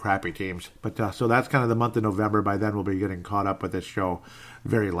games to crappy teams. But so that's kind of the month of November. By then we'll be getting caught up with this show,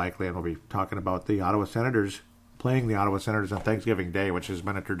 very likely. And we'll be talking about the Ottawa Senators, playing the Ottawa Senators on Thanksgiving Day, which has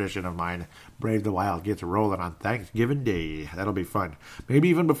been a tradition of mine. Brave the Wild gets rolling on Thanksgiving Day. That'll be fun. Maybe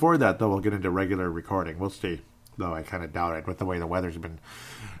even before that, though, we'll get into regular recording. We'll see. Though I kind of doubt it with the way the weather's been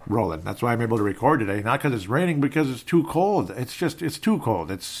rolling. That's why I'm able to record today. Not because it's raining, because it's too cold. It's too cold.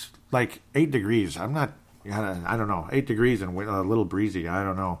 It's like 8 degrees. I don't know, 8 degrees and a little breezy. I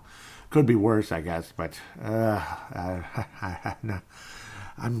don't know. Could be worse, I guess. But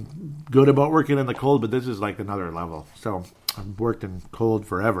I'm good about working in the cold, but this is like another level. So I've worked in cold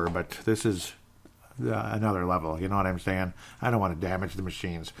forever, but this is another level. You know what I'm saying? I don't want to damage the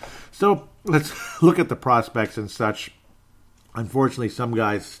machines. So let's look at the prospects and such. Unfortunately, some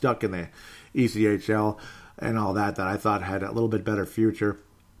guys stuck in the ECHL and all that I thought had a little bit better future.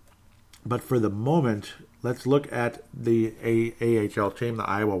 But for the moment, let's look at the AHL team, the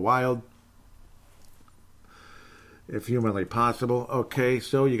Iowa Wild, if humanly possible. Okay,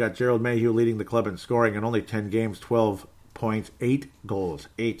 so you got Gerald Mayhew leading the club in scoring in only 10 games, 12 points, 8 goals.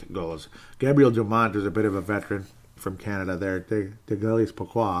 Gabriel Dumont is a bit of a veteran from Canada there. De Galice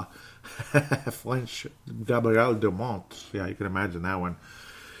Pourquoi. French Gabriel Dumont. Yeah, you can imagine that one.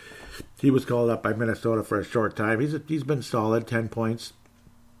 He was called up by Minnesota for a short time. He's been solid, 10 points.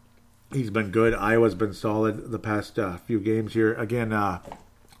 He's been good. Iowa's been solid the past few games here. Again,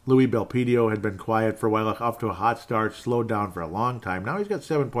 Louis Belpedio had been quiet for a while, off to a hot start, slowed down for a long time. Now he's got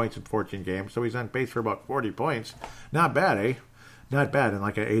 7 points in 14 games, so he's on pace for about 40 points. Not bad, eh? Not bad in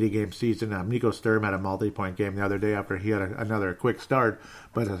like an 80-game season. Nico Sturm had a multi-point game the other day after he had another quick start,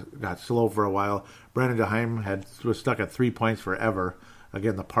 but got slow for a while. Brendan Deheim was stuck at 3 points forever.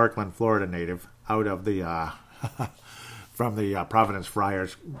 Again, the Parkland, Florida native, out of the from the Providence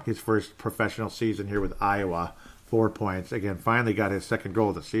Friars. His first professional season here with Iowa. 4 points. Again, finally got his second goal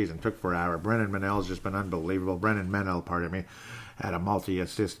of the season. Took forever. Brennan Menell's just been unbelievable. Brennan Menell, pardon me, had a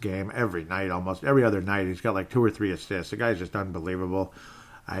multi-assist game every night, almost every other night. He's got like 2 or 3 assists. The guy's just unbelievable.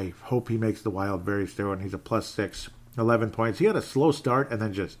 I hope he makes the Wild very soon. He's a +6, 11 points. He had a slow start and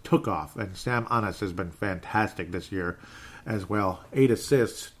then just took off. And Sam Anas has been fantastic this year as well. 8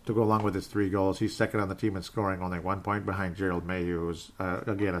 assists to go along with his 3 goals. He's second on the team in scoring, only 1 point behind Gerald Mayhew, who's,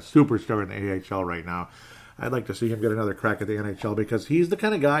 again, a superstar in the AHL right now. I'd like to see him get another crack at the NHL because he's the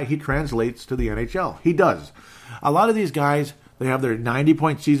kind of guy, he translates to the NHL. He does. A lot of these guys, they have their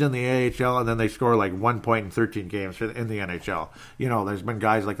 90-point season in the AHL and then they score like 1 point in 13 games in the NHL. You know, there's been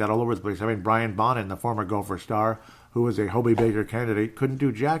guys like that all over the place. I mean, Brian Bonin, the former Gopher star, who was a Hobey Baker candidate, couldn't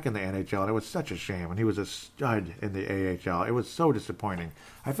do jack in the NHL, and it was such a shame. And he was a stud in the AHL. It was so disappointing.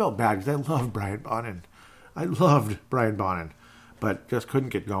 I felt bad because I loved Brian Bonin. I loved Brian Bonin, but just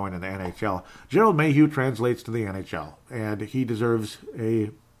couldn't get going in the NHL. Gerald Mayhew translates to the NHL, and he deserves a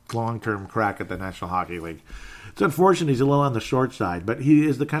long-term crack at the National Hockey League. It's unfortunate he's a little on the short side, but he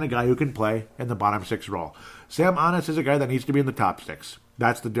is the kind of guy who can play in the bottom 6 role. Sam Anas is a guy that needs to be in the top 6.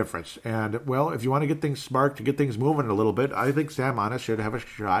 That's the difference. And, well, if you want to get things sparked, to get things moving a little bit, I think Sam Anas should have a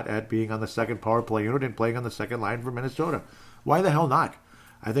shot at being on the second power play unit and playing on the second line for Minnesota. Why the hell not?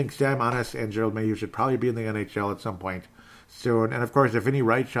 I think Sam Anas and Gerald Mayhew should probably be in the NHL at some point soon. And, of course, if any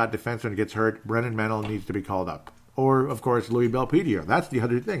right-shot defenseman gets hurt, Brennan Menell needs to be called up. Or, of course, Louis Belpedio. That's the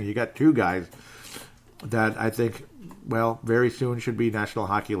other thing. You got 2 guys that I think, well, very soon should be National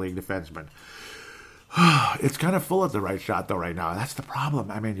Hockey League defensemen. It's kind of full at the right shot, though, right now. That's the problem.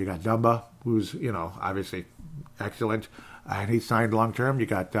 I mean, you got Dumba, who's, you know, obviously excellent, and he's signed long-term. You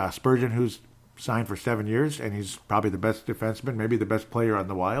got Spurgeon, who's signed for 7 years, and he's probably the best defenseman, maybe the best player on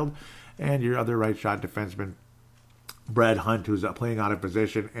the Wild. And your other right shot defenseman, Brad Hunt, who's playing out of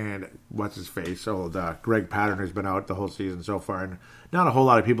position, and what's-his-face, Greg Pattern has been out the whole season so far, and not a whole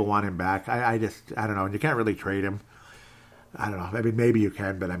lot of people want him back. I don't know, and you can't really trade him. I don't know. I mean, maybe you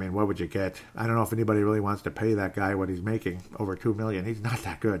can, but I mean, what would you get? I don't know if anybody really wants to pay that guy what he's making, over $2 million. He's not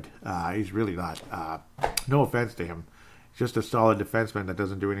that good. He's really not. No offense to him. He's just a solid defenseman that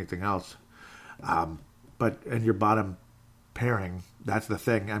doesn't do anything else. But in your bottom pairing, that's the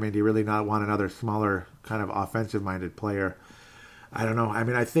thing. I mean, do you really not want another smaller, kind of offensive-minded player? I don't know. I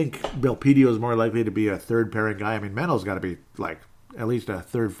mean, I think Belpedio is more likely to be a third-pairing guy. I mean, Menell's got to be, like, at least a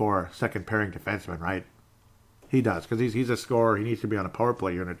third, second-pairing defenseman, right? He does, because he's a scorer. He needs to be on a power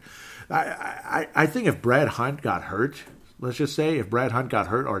play unit. I think if Brad Hunt got hurt, let's just say if Brad Hunt got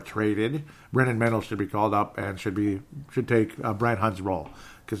hurt or traded, Brennan Menell should be called up and should take Brad Hunt's role,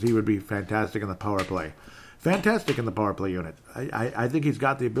 because he would be fantastic in the power play. Fantastic in the power play unit. I think he's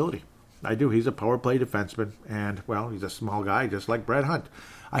got the ability. I do. He's a power play defenseman, and, well, he's a small guy just like Brad Hunt.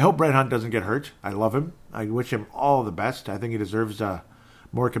 I hope Brad Hunt doesn't get hurt. I love him. I wish him all the best. I think he deserves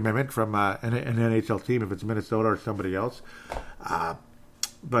more commitment from an NHL team if it's Minnesota or somebody else.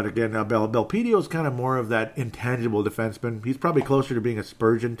 But again, Belpedio is kind of more of that intangible defenseman. He's probably closer to being a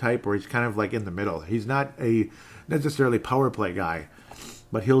Spurgeon type, where he's kind of like in the middle. He's not a necessarily power play guy,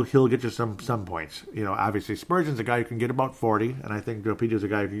 but he'll get you some points. You know, obviously Spurgeon's a guy who can get about 40, and I think Belpedio's a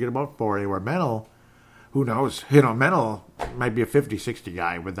guy who can get about 40, where Menell, who knows? You know, Menell might be a 50-60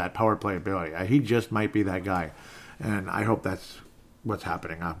 guy with that power play ability. He just might be that guy, and I hope that's what's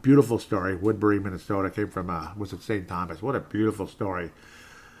happening. A beautiful story. Woodbury, Minnesota, came from, was it St. Thomas? What a beautiful story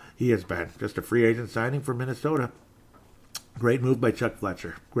he has been. Just a free agent signing for Minnesota. Great move by Chuck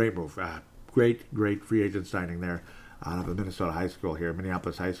Fletcher. Great move. Great free agent signing there out of the Minnesota high school here,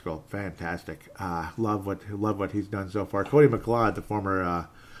 Minneapolis High School. Fantastic. Love what he's done so far. Cody McLeod, the former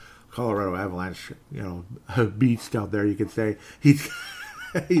Colorado Avalanche, beast out there, you could say.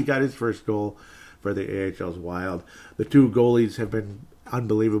 He got his first goal for the AHL's Wild. The 2 goalies have been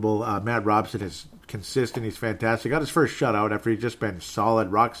unbelievable. Matt Robson is consistent. He's fantastic. Got his first shutout after he's just been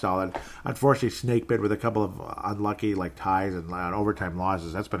solid, rock solid. Unfortunately, snake bit with a couple of unlucky ties and overtime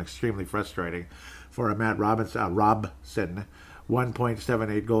losses. That's been extremely frustrating for Matt Robson.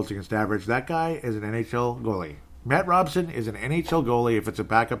 1.78 goals against average. That guy is an NHL goalie. Matt Robson is an NHL goalie if it's a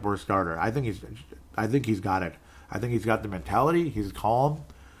backup or a starter. I think he's got it. I think he's got the mentality. He's calm.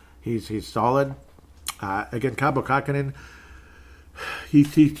 He's solid. Again, Kaapo Kähkönen,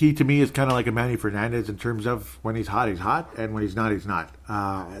 he to me is kind of like a Manny Fernandez in terms of when he's hot, and when he's not, he's not.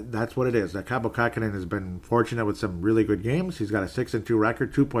 That's what it is. Kaapo Kähkönen has been fortunate with some really good games. He's got a 6-2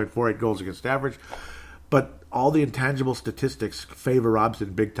 record, 2.48 goals against average. But all the intangible statistics favor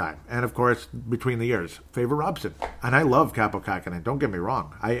Robson big time. And, of course, between the years, favor Robson. And I love Kaapo Kähkönen. Don't get me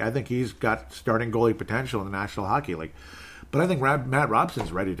wrong. I think he's got starting goalie potential in the National Hockey League. But I think Matt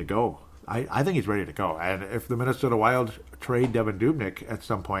Robson's ready to go. I think he's ready to go. And if the Minnesota Wild trade Devan Dubnyk at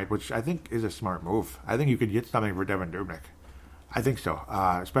some point, which I think is a smart move, I think you could get something for Devan Dubnyk. I think so.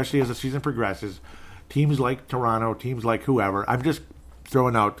 Especially as the season progresses. Teams like Toronto, teams like whoever. I'm just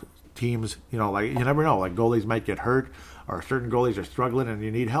throwing out teams, like you never know. Like goalies might get hurt, or certain goalies are struggling and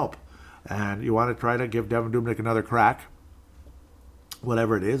you need help. And you want to try to give Devan Dubnyk another crack,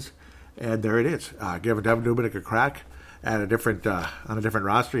 whatever it is. And there it is. Give Devan Dubnyk a crack. At a different on a different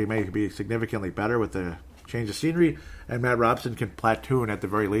roster, he may be significantly better with the change of scenery, and Matt Robson can platoon at the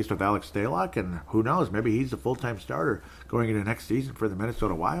very least with Alex Stalock, and who knows, maybe he's a full-time starter going into next season for the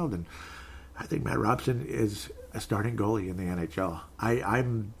Minnesota Wild. And I think Matt Robson is a starting goalie in the NHL.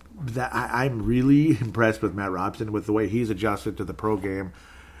 I'm really impressed with Matt Robson with the way he's adjusted to the pro game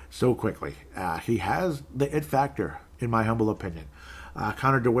so quickly. He has the it factor, in my humble opinion.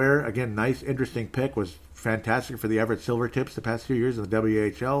 Connor Dwyer, again, nice, interesting pick, was fantastic for the Everett Silvertips the past few years in the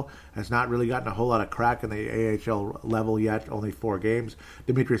WHL. Has not really gotten a whole lot of crack in the AHL level yet, only 4 games.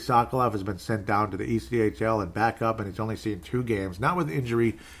 Dmitry Sokolov has been sent down to the ECHL and back up, and he's only seen 2 games. Not with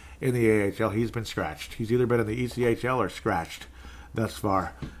injury in the AHL. He's been scratched. He's either been in the ECHL or scratched thus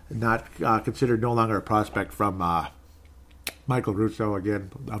far. Not considered no longer a prospect from Michael Russo,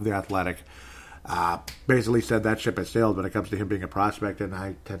 again, of The Athletic. Basically said that ship has sailed when it comes to him being a prospect, and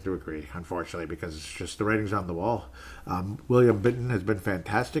I tend to agree, unfortunately, because it's just the writing's on the wall. William Bitton has been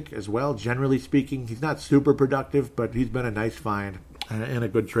fantastic as well. Generally speaking, he's not super productive, but he's been a nice find and a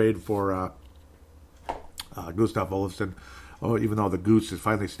good trade for Gustav Olofsson. Oh, even though the Goose has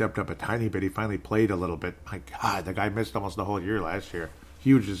finally stepped up a tiny bit, he finally played a little bit. My God, the guy missed almost the whole year last year.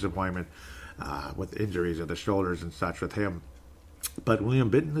 Huge disappointment with injuries of the shoulders and such with him. But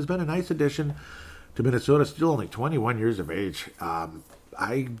William Bitton has been a nice addition to Minnesota, still only 21 years of age.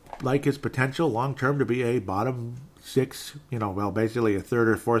 I like his potential long-term to be a bottom 6, basically a 3rd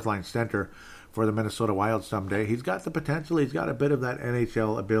or 4th line center for the Minnesota Wild someday. He's got the potential. He's got a bit of that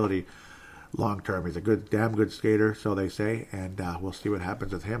NHL ability long-term. He's a damn good skater, so they say, and we'll see what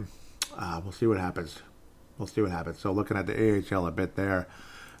happens with him. We'll see what happens. So looking at the AHL a bit there,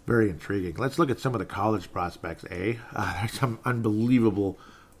 very intriguing. Let's look at some of the college prospects, There's some unbelievable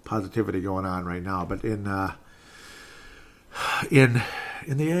positivity going on right now. But in the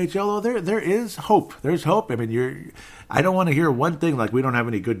AHL, though, there is hope. There's hope. I mean, I don't want to hear one thing like we don't have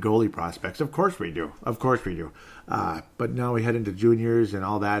any good goalie prospects. Of course we do. But now we head into juniors and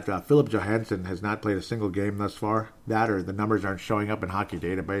all that. Philip Johansson has not played a single game thus far. That or the numbers aren't showing up in Hockey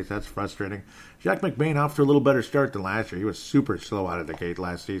Database. That's frustrating. Jack McBain off to a little better start than last year. He was super slow out of the gate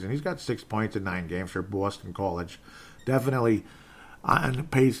last season. He's got 6 points in 9 games for Boston College. Definitely on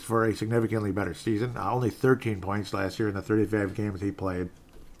pace for a significantly better season. Only 13 points last year in the 35 games he played.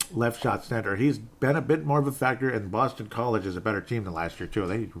 Left shot center. He's been a bit more of a factor, and Boston College is a better team than last year, too.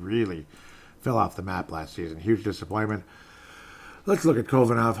 They really fell off the map last season. Huge disappointment. Let's look at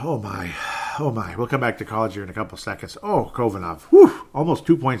Kovanov. Oh, my. We'll come back to college here in a couple seconds. Oh, Kovanov. Whew. Almost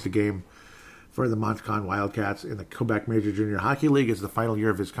 2 points a game for the Montcalm Wildcats in the Quebec Major Junior Hockey League. It's the final year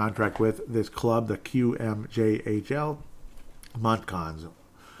of his contract with this club, the QMJHL. Montcalm's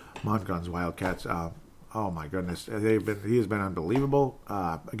Wildcats. Oh my goodness, he has been unbelievable.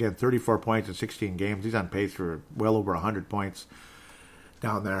 Again, 34 points in 16 games. He's on pace for well over 100 points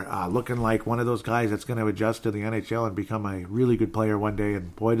down there. Looking like one of those guys that's going to adjust to the NHL and become a really good player one day.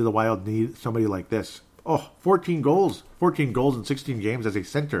 And boy, do the Wild need somebody like this. Oh, 14 goals in 16 games as a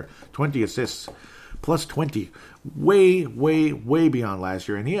center, 20 assists, plus 20. Way, way, way beyond last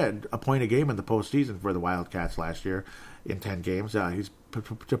year. And he had a point a game in the postseason for the Wildcats last year in 10 games. He's a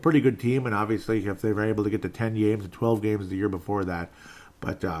pretty good team, and obviously if they were able to get to 10 games and 12 games the year before that,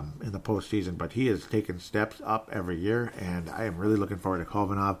 but in the postseason. But he has taken steps up every year, and I am really looking forward to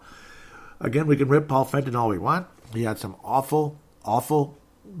Kovanov. Again, we can rip Paul Fenton all we want. He had some awful, awful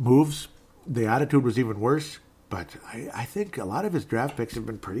moves. The attitude was even worse, but I think a lot of his draft picks have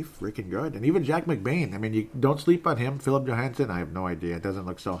been pretty freaking good. And even Jack McBain. I mean, you don't sleep on him. Philip Johansson, I have no idea. It doesn't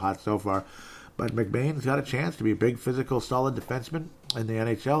look so hot so far. But McBain's got a chance to be a big, physical, solid defenseman in the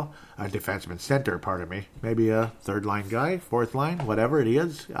NHL. Center, pardon me. Maybe a third-line guy, fourth line, whatever it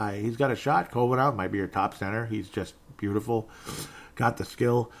is. He's got a shot. Kovanov might be your top center. He's just beautiful. got the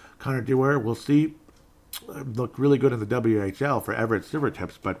skill. Connor Dewar, we'll see. Looked really good in the WHL for Everett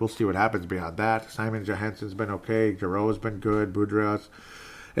Silvertips, but we'll see what happens beyond that. Simon Johansson's been okay. Giroux's been good. Boudreau's.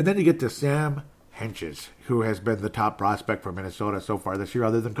 And then you get to Sam Hentges, who has been the top prospect for Minnesota so far this year,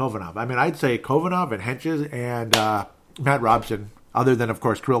 other than Kovanov. I mean, I'd say Kovanov and Hentges and Matt Robson, other than, of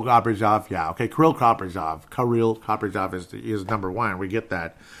course, Kirill Kaprizov. Yeah, okay, Kirill Kaprizov is number one. We get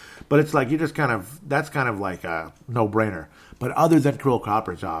that. But it's like that's kind of like a no-brainer. But other than Kirill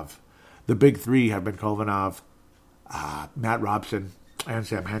Kaprizov, the big three have been Kovanov, Matt Robson, and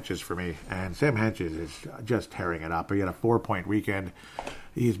Sam Hentges for me. And Sam Hentges is just tearing it up. He had a 4-point weekend.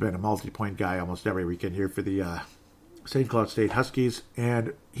 He's been a multi-point guy almost every weekend here for the St. Cloud State Huskies.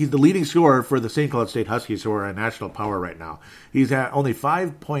 And he's the leading scorer for the St. Cloud State Huskies, who are a national power right now. He's at only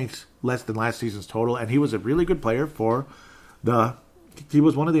 5 points less than last season's total, and he was a really good player for he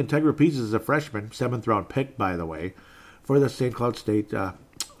was one of the integral pieces as a freshman, 7th-round pick, by the way, for the St. Cloud State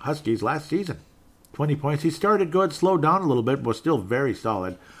Huskies last season. 20 points. He started good, slowed down a little bit, but was still very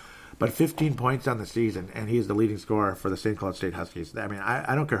solid. But 15 points on the season, and he's the leading scorer for the St. Cloud State Huskies. I mean,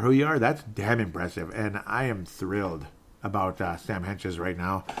 I don't care who you are, that's damn impressive, and I am thrilled about Sam Hentges right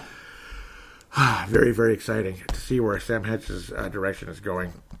now. Very, very exciting to see where Sam Hentges' direction is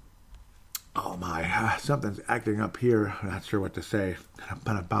going. Oh my, something's acting up here. I'm not sure what to say. I'm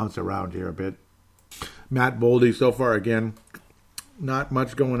going to bounce around here a bit. Matt Boldy so far, again, not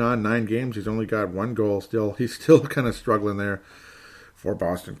much going on. 9 games. He's only got 1 goal still. He's still kind of struggling there for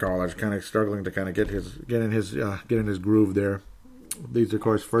Boston College. Kind of struggling to kind of get in his groove there. These, of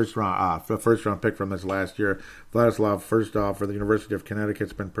course, first round pick from this last year. Vladislav, first off, for the University of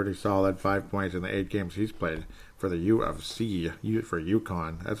Connecticut's been pretty solid. 5 points in the 8 games he's played for the UFC, for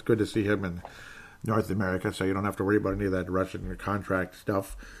UConn. That's good to see him in North America, so you don't have to worry about any of that Russian contract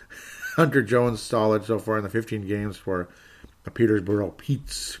stuff. Hunter Jones, solid so far in the 15 games for the Petersburg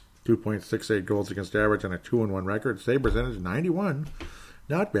Petes. 2.68 goals against average and a 2-1 record. Save percentage, 91.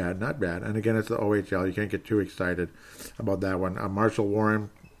 Not bad, not bad. And again, it's the OHL. You can't get too excited about that one. Marshall Warren,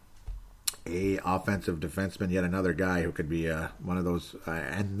 a offensive defenseman, yet another guy who could be one of those.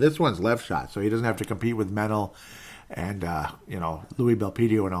 And this one's left shot, so he doesn't have to compete with Menel and Louis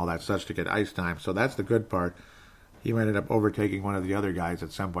Belpedio and all that such to get ice time. So that's the good part. He might end up overtaking one of the other guys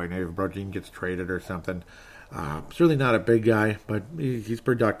at some point. Maybe if Brodin gets traded or something. Certainly not a big guy, but he's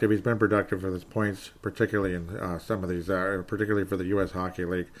productive. He's been productive for his points, particularly in some of these, particularly for the U.S. Hockey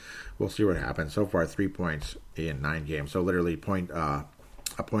League. We'll see what happens. So far, 3 points in 9 games. So literally a point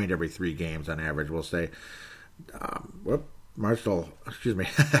every 3 games on average, we'll say. Nestorenko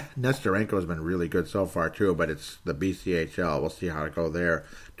has been really good so far, too, but it's the BCHL. We'll see how it goes there.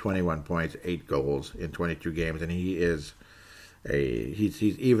 21 points, 8 goals in 22 games, and he's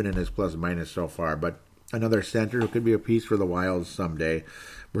even in his plus-minus so far, but another center who could be a piece for the Wilds someday.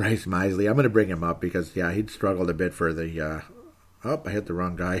 Bryce Misley. I'm going to bring him up because, he'd struggled a bit for the... I hit the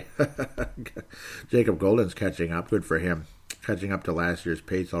wrong guy. Jacob Golden's catching up. Good for him. Catching up to last year's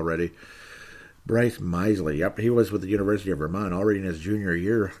pace already. Bryce Misley. Yep, he was with the University of Vermont already in his junior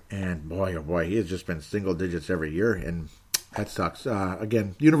year. And boy, oh boy, he has just been single digits every year. And that sucks.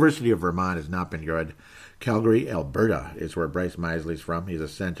 Again, University of Vermont has not been good. Calgary, Alberta is where Bryce Misley's from. He's a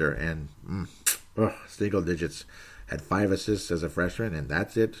center. And... single digits. Had 5 assists as a freshman, and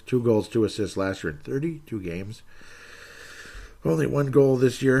that's it. 2 goals, 2 assists last year in 32 games. Only 1 goal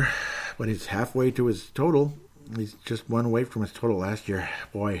this year, but he's halfway to his total. He's just 1 away from his total last year.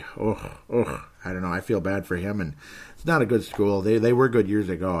 Boy, I don't know. I feel bad for him, and it's not a good school. They were good years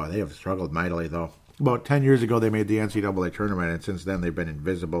ago. They have struggled mightily, though. About 10 years ago, they made the NCAA tournament, and since then they've been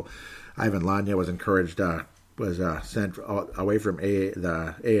invisible. Ivan Ladnya was encouraged... was sent away from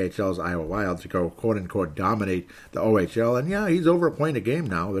the AHL's Iowa Wild to go, quote-unquote, dominate the OHL. And, he's over a point a game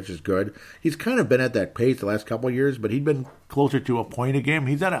now, which is good. He's kind of been at that pace the last couple of years, but he'd been closer to a point a game.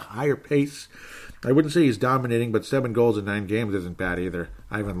 He's at a higher pace. I wouldn't say he's dominating, but 7 goals in 9 games isn't bad either.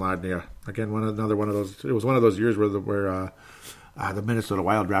 Ivan Ladnya, again, another one of those. It was one of those years where the Minnesota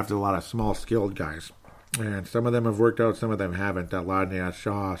Wild drafted a lot of small, skilled guys. And some of them have worked out, some of them haven't. Ladnya,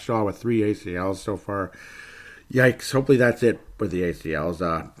 Shaw with 3 ACLs so far. Yikes. Hopefully that's it with the ACLs.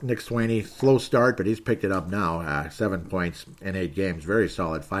 Nick Swaney, slow start, but he's picked it up now. 7 points in 8 games. Very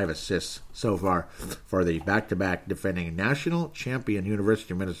solid. 5 assists so far for the back-to-back defending national champion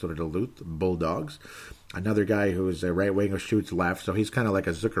University of Minnesota Duluth Bulldogs. Another guy who's a right wing who shoots left, so he's kind of like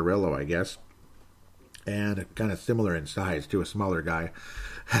a Zuccarello, I guess. And kind of similar in size to a smaller guy.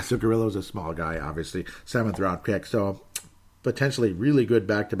 Zuccarello's a small guy, obviously. 7th round pick. So potentially really good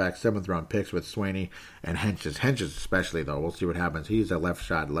back-to-back 7th-round picks with Swaney and Hentges. Hentges especially, though. We'll see what happens. He's a left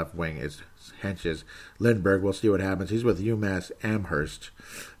shot, left wing is Hentges. Lindbergh, we'll see what happens. He's with UMass Amherst,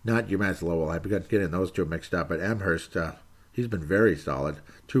 not UMass Lowell. I've got getting those two mixed up, but Amherst, he's been very solid.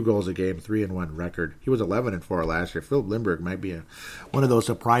 2 goals a game, 3-1 record. He was 11-4 last year. Philip Lindbergh might be one of those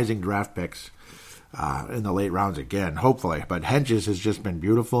surprising draft picks in the late rounds again, hopefully. But Hentges has just been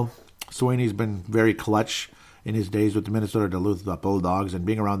beautiful. Swaney's been very clutch in his days with the Minnesota Duluth Bulldogs, and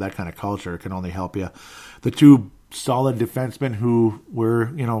being around that kind of culture can only help you. The 2 solid defensemen who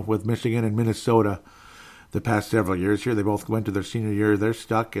were, with Michigan and Minnesota the past several years here, they both went to their senior year. They're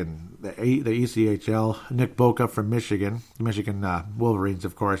stuck in the ECHL. Nick Boca from Michigan. The Michigan Wolverines,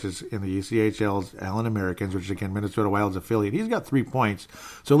 of course, is in the ECHL's Allen Americans, which is, again, Minnesota Wild's affiliate. He's got 3 points,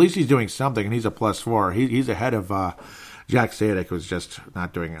 so at least he's doing something, and he's a +4. He's ahead of Jack Sadek, who's just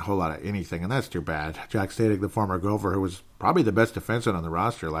not doing a whole lot of anything, and that's too bad. Jack Sadek, the former Gopher, who was probably the best defenseman on the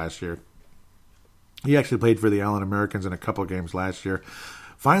roster last year. He actually played for the Allen Americans in a couple games last year.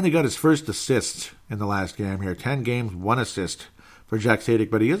 Finally got his first assist in the last game here. 10 games, 1 assist for Jack Sadek,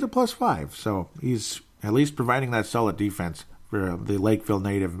 but he is a +5, so he's at least providing that solid defense for the Lakeville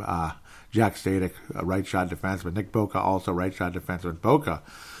native Jack Sadek, a right shot defenseman. Nick Boca, also right shot defenseman. Boca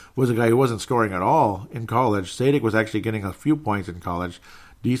was a guy who wasn't scoring at all in college. Sadek was actually getting a few points in college.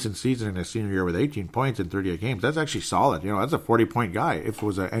 Decent season in his senior year with 18 points in 38 games. That's actually solid. That's a 40-point guy if it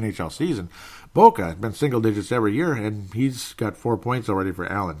was an NHL season. Boca has been single digits every year, and he's got 4 points already for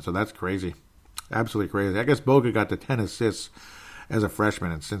Allen, so that's crazy. Absolutely crazy. I guess Boca got to 10 assists as a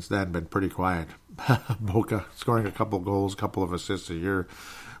freshman, and since then been pretty quiet. Boca scoring a couple goals, couple of assists a year,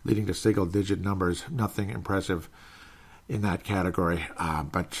 leading to single-digit numbers. Nothing impressive in that category.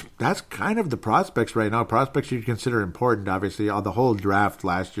 But that's kind of the prospects right now. Prospects you'd consider important, obviously. The whole draft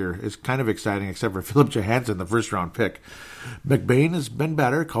last year is kind of exciting, except for Philip Johansson, the first-round pick. McBain has been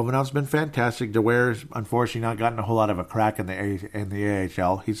better. Kovanov's been fantastic. DeWare's unfortunately not gotten a whole lot of a crack in the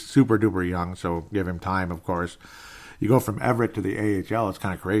AHL. He's super-duper young, so give him time, of course. You go from Everett to the AHL, it's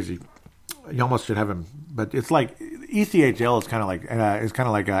kind of crazy. You almost should have him, but it's like ECHL is kind of like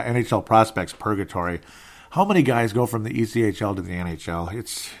NHL prospects purgatory. How many guys go from the ECHL to the NHL?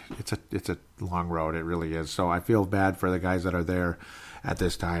 It's a long road. It really is. So I feel bad for the guys that are there at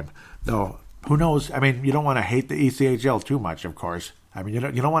this time. Though, who knows? I mean, you don't want to hate the ECHL too much, of course. I mean, you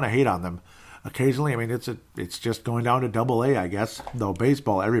don't want to hate on them. Occasionally, I mean, it's just going down to AA, I guess. Though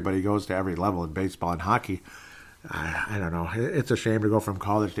baseball, everybody goes to every level in baseball and hockey. I don't know. It's a shame to go from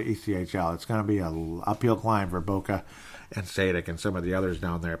college to ECHL. It's going to be an uphill climb for Boca and Sadek and some of the others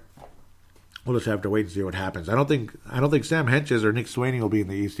down there. We'll just have to wait and see what happens. I don't think Sam Hentges or Nick Swaney will be in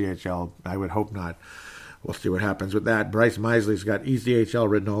the ECHL. I would hope not. We'll see what happens with that. Bryce Misley's got ECHL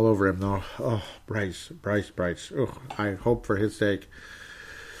written all over him, though. Oh, Bryce. Oh, I hope for his sake.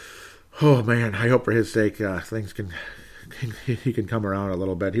 Oh, man, I hope for his sake things he can come around a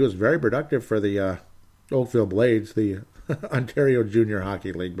little bit. He was very productive for the Oakville Blades, the Ontario Junior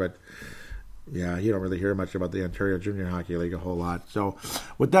Hockey League, but yeah, you don't really hear much about the Ontario Junior Hockey League a whole lot. So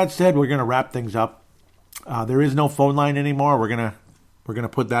with that said, we're going to wrap things up. There is no phone line anymore. We're going to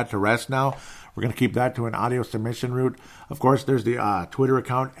put that to rest now. We're going to keep that to an audio submission route. Of course, there's the Twitter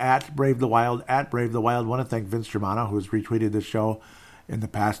account at Brave the Wild. I want to thank Vince Germano, who's retweeted this show in the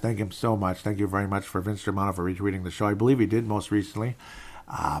past. Thank him so much. Thank you very much for Vince Germano for retweeting the show. I believe he did most recently.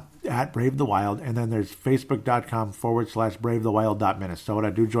 At Brave the Wild, and then there's facebook.com/BraveTheWild.Minnesota.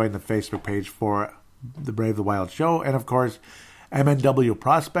 Do join the Facebook page for the Brave the Wild show, and of course, MNW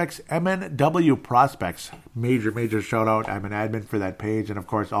Prospects. MNW Prospects, major shout out. I'm an admin for that page, and of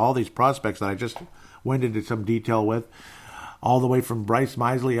course, all these prospects that I just went into some detail with, all the way from Bryce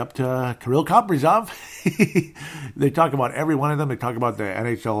Misley up to Kirill Kaprizov. They talk about every one of them. They talk about the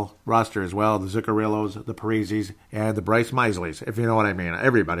NHL roster as well, the Zuccarellos, the Parisis, and the Bryce Misleys, if you know what I mean.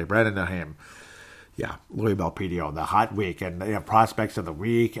 Everybody, Brandon Naheem. Yeah, Louis Belpedio, the hot week, and they have prospects of the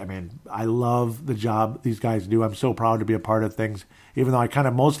week. I mean, I love the job these guys do. I'm so proud to be a part of things, even though I kind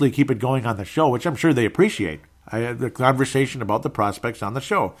of mostly keep it going on the show, which I'm sure they appreciate. I had the conversation about the prospects on the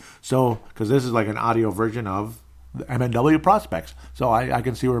show. So, because this is like an audio version of the MNW Prospects. So I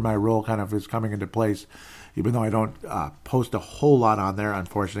can see where my role kind of is coming into place, even though I don't post a whole lot on there,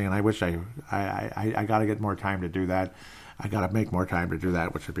 unfortunately, and I wish I got to get more time to do that. I got to make more time to do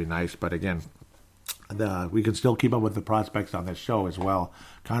that, which would be nice. But again, we can still keep up with the prospects on this show as well,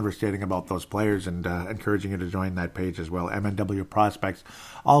 conversating about those players and encouraging you to join that page as well, MNW Prospects.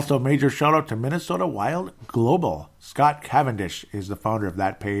 Also, major shout out to Minnesota Wild Global. Scott Cavendish is the founder of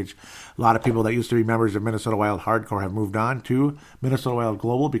that page. A lot of people that used to be members of Minnesota Wild Hardcore have moved on to Minnesota Wild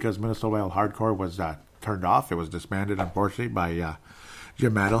Global because Minnesota Wild Hardcore was turned off. It was disbanded, unfortunately, by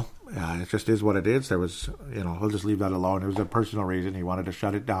Jim Mantle. It just is what it is. There was, he'll just leave that alone. It was a personal reason. He wanted to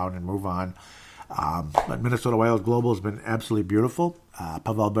shut it down and move on. But Minnesota Wild Global has been absolutely beautiful.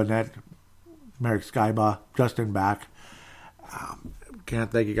 Pavel Burnett, Marek Skyba, Justin Back.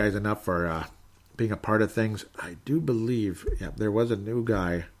 Can't thank you guys enough for being a part of things. I do believe there was a new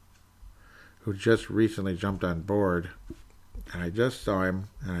guy who just recently jumped on board. And I just saw him,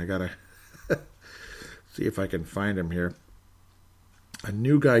 and I got to see if I can find him here. A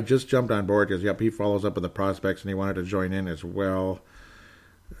new guy just jumped on board because, he follows up with the prospects, and he wanted to join in as well.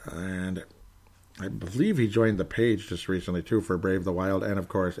 And I believe he joined the page just recently, too, for Brave the Wild and, of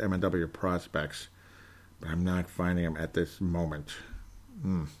course, MNW Prospects. But I'm not finding him at this moment.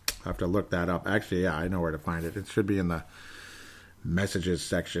 I'll have to look that up. Actually, I know where to find it. It should be in the messages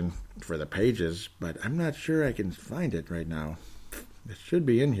section for the pages, but I'm not sure I can find it right now. It should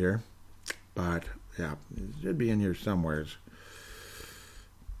be in here, but, it should be in here somewheres.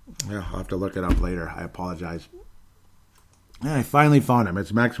 I'll have to look it up later. I apologize. I finally found him.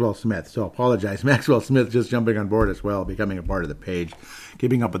 It's Maxwell Smith. So apologize. Maxwell Smith just jumping on board as well, becoming a part of the page,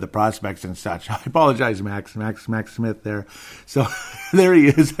 keeping up with the prospects and such. I apologize, Max Smith there. So there he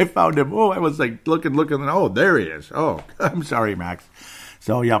is. I found him. Oh, I was like looking. Oh, there he is. Oh, I'm sorry, Max.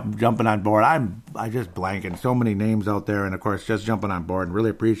 So, jumping on board. I just blanking. So many names out there, and of course, just jumping on board and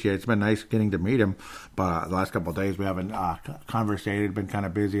really appreciate it. It's been nice getting to meet him, but the last couple of days we haven't conversated. Been kind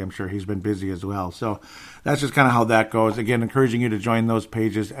of busy. I'm sure he's been busy as well. So that's just kind of how that goes. Again, encouraging you to join those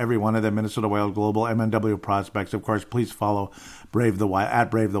pages, every one of them, Minnesota Wild Global, MNW Prospects. Of course, please follow Brave the Wild at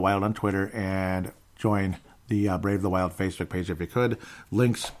Brave the Wild on Twitter and join the Brave the Wild Facebook page if you could.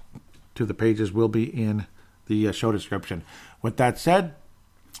 Links to the pages will be in the show description. With that said,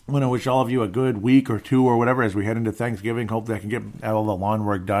 I want to wish all of you a good week or two or whatever as we head into Thanksgiving. Hopefully I can get all the lawn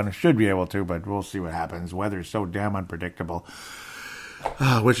work done. I should be able to, but we'll see what happens. Weather's so damn unpredictable.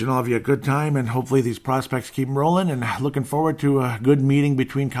 Wishing all of you a good time, and hopefully these prospects keep rolling, and looking forward to a good meeting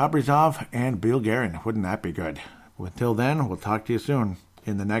between Kaprizov and Bill Guerin. Wouldn't that be good? Until then, we'll talk to you soon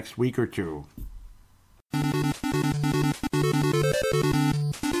in the next week or two.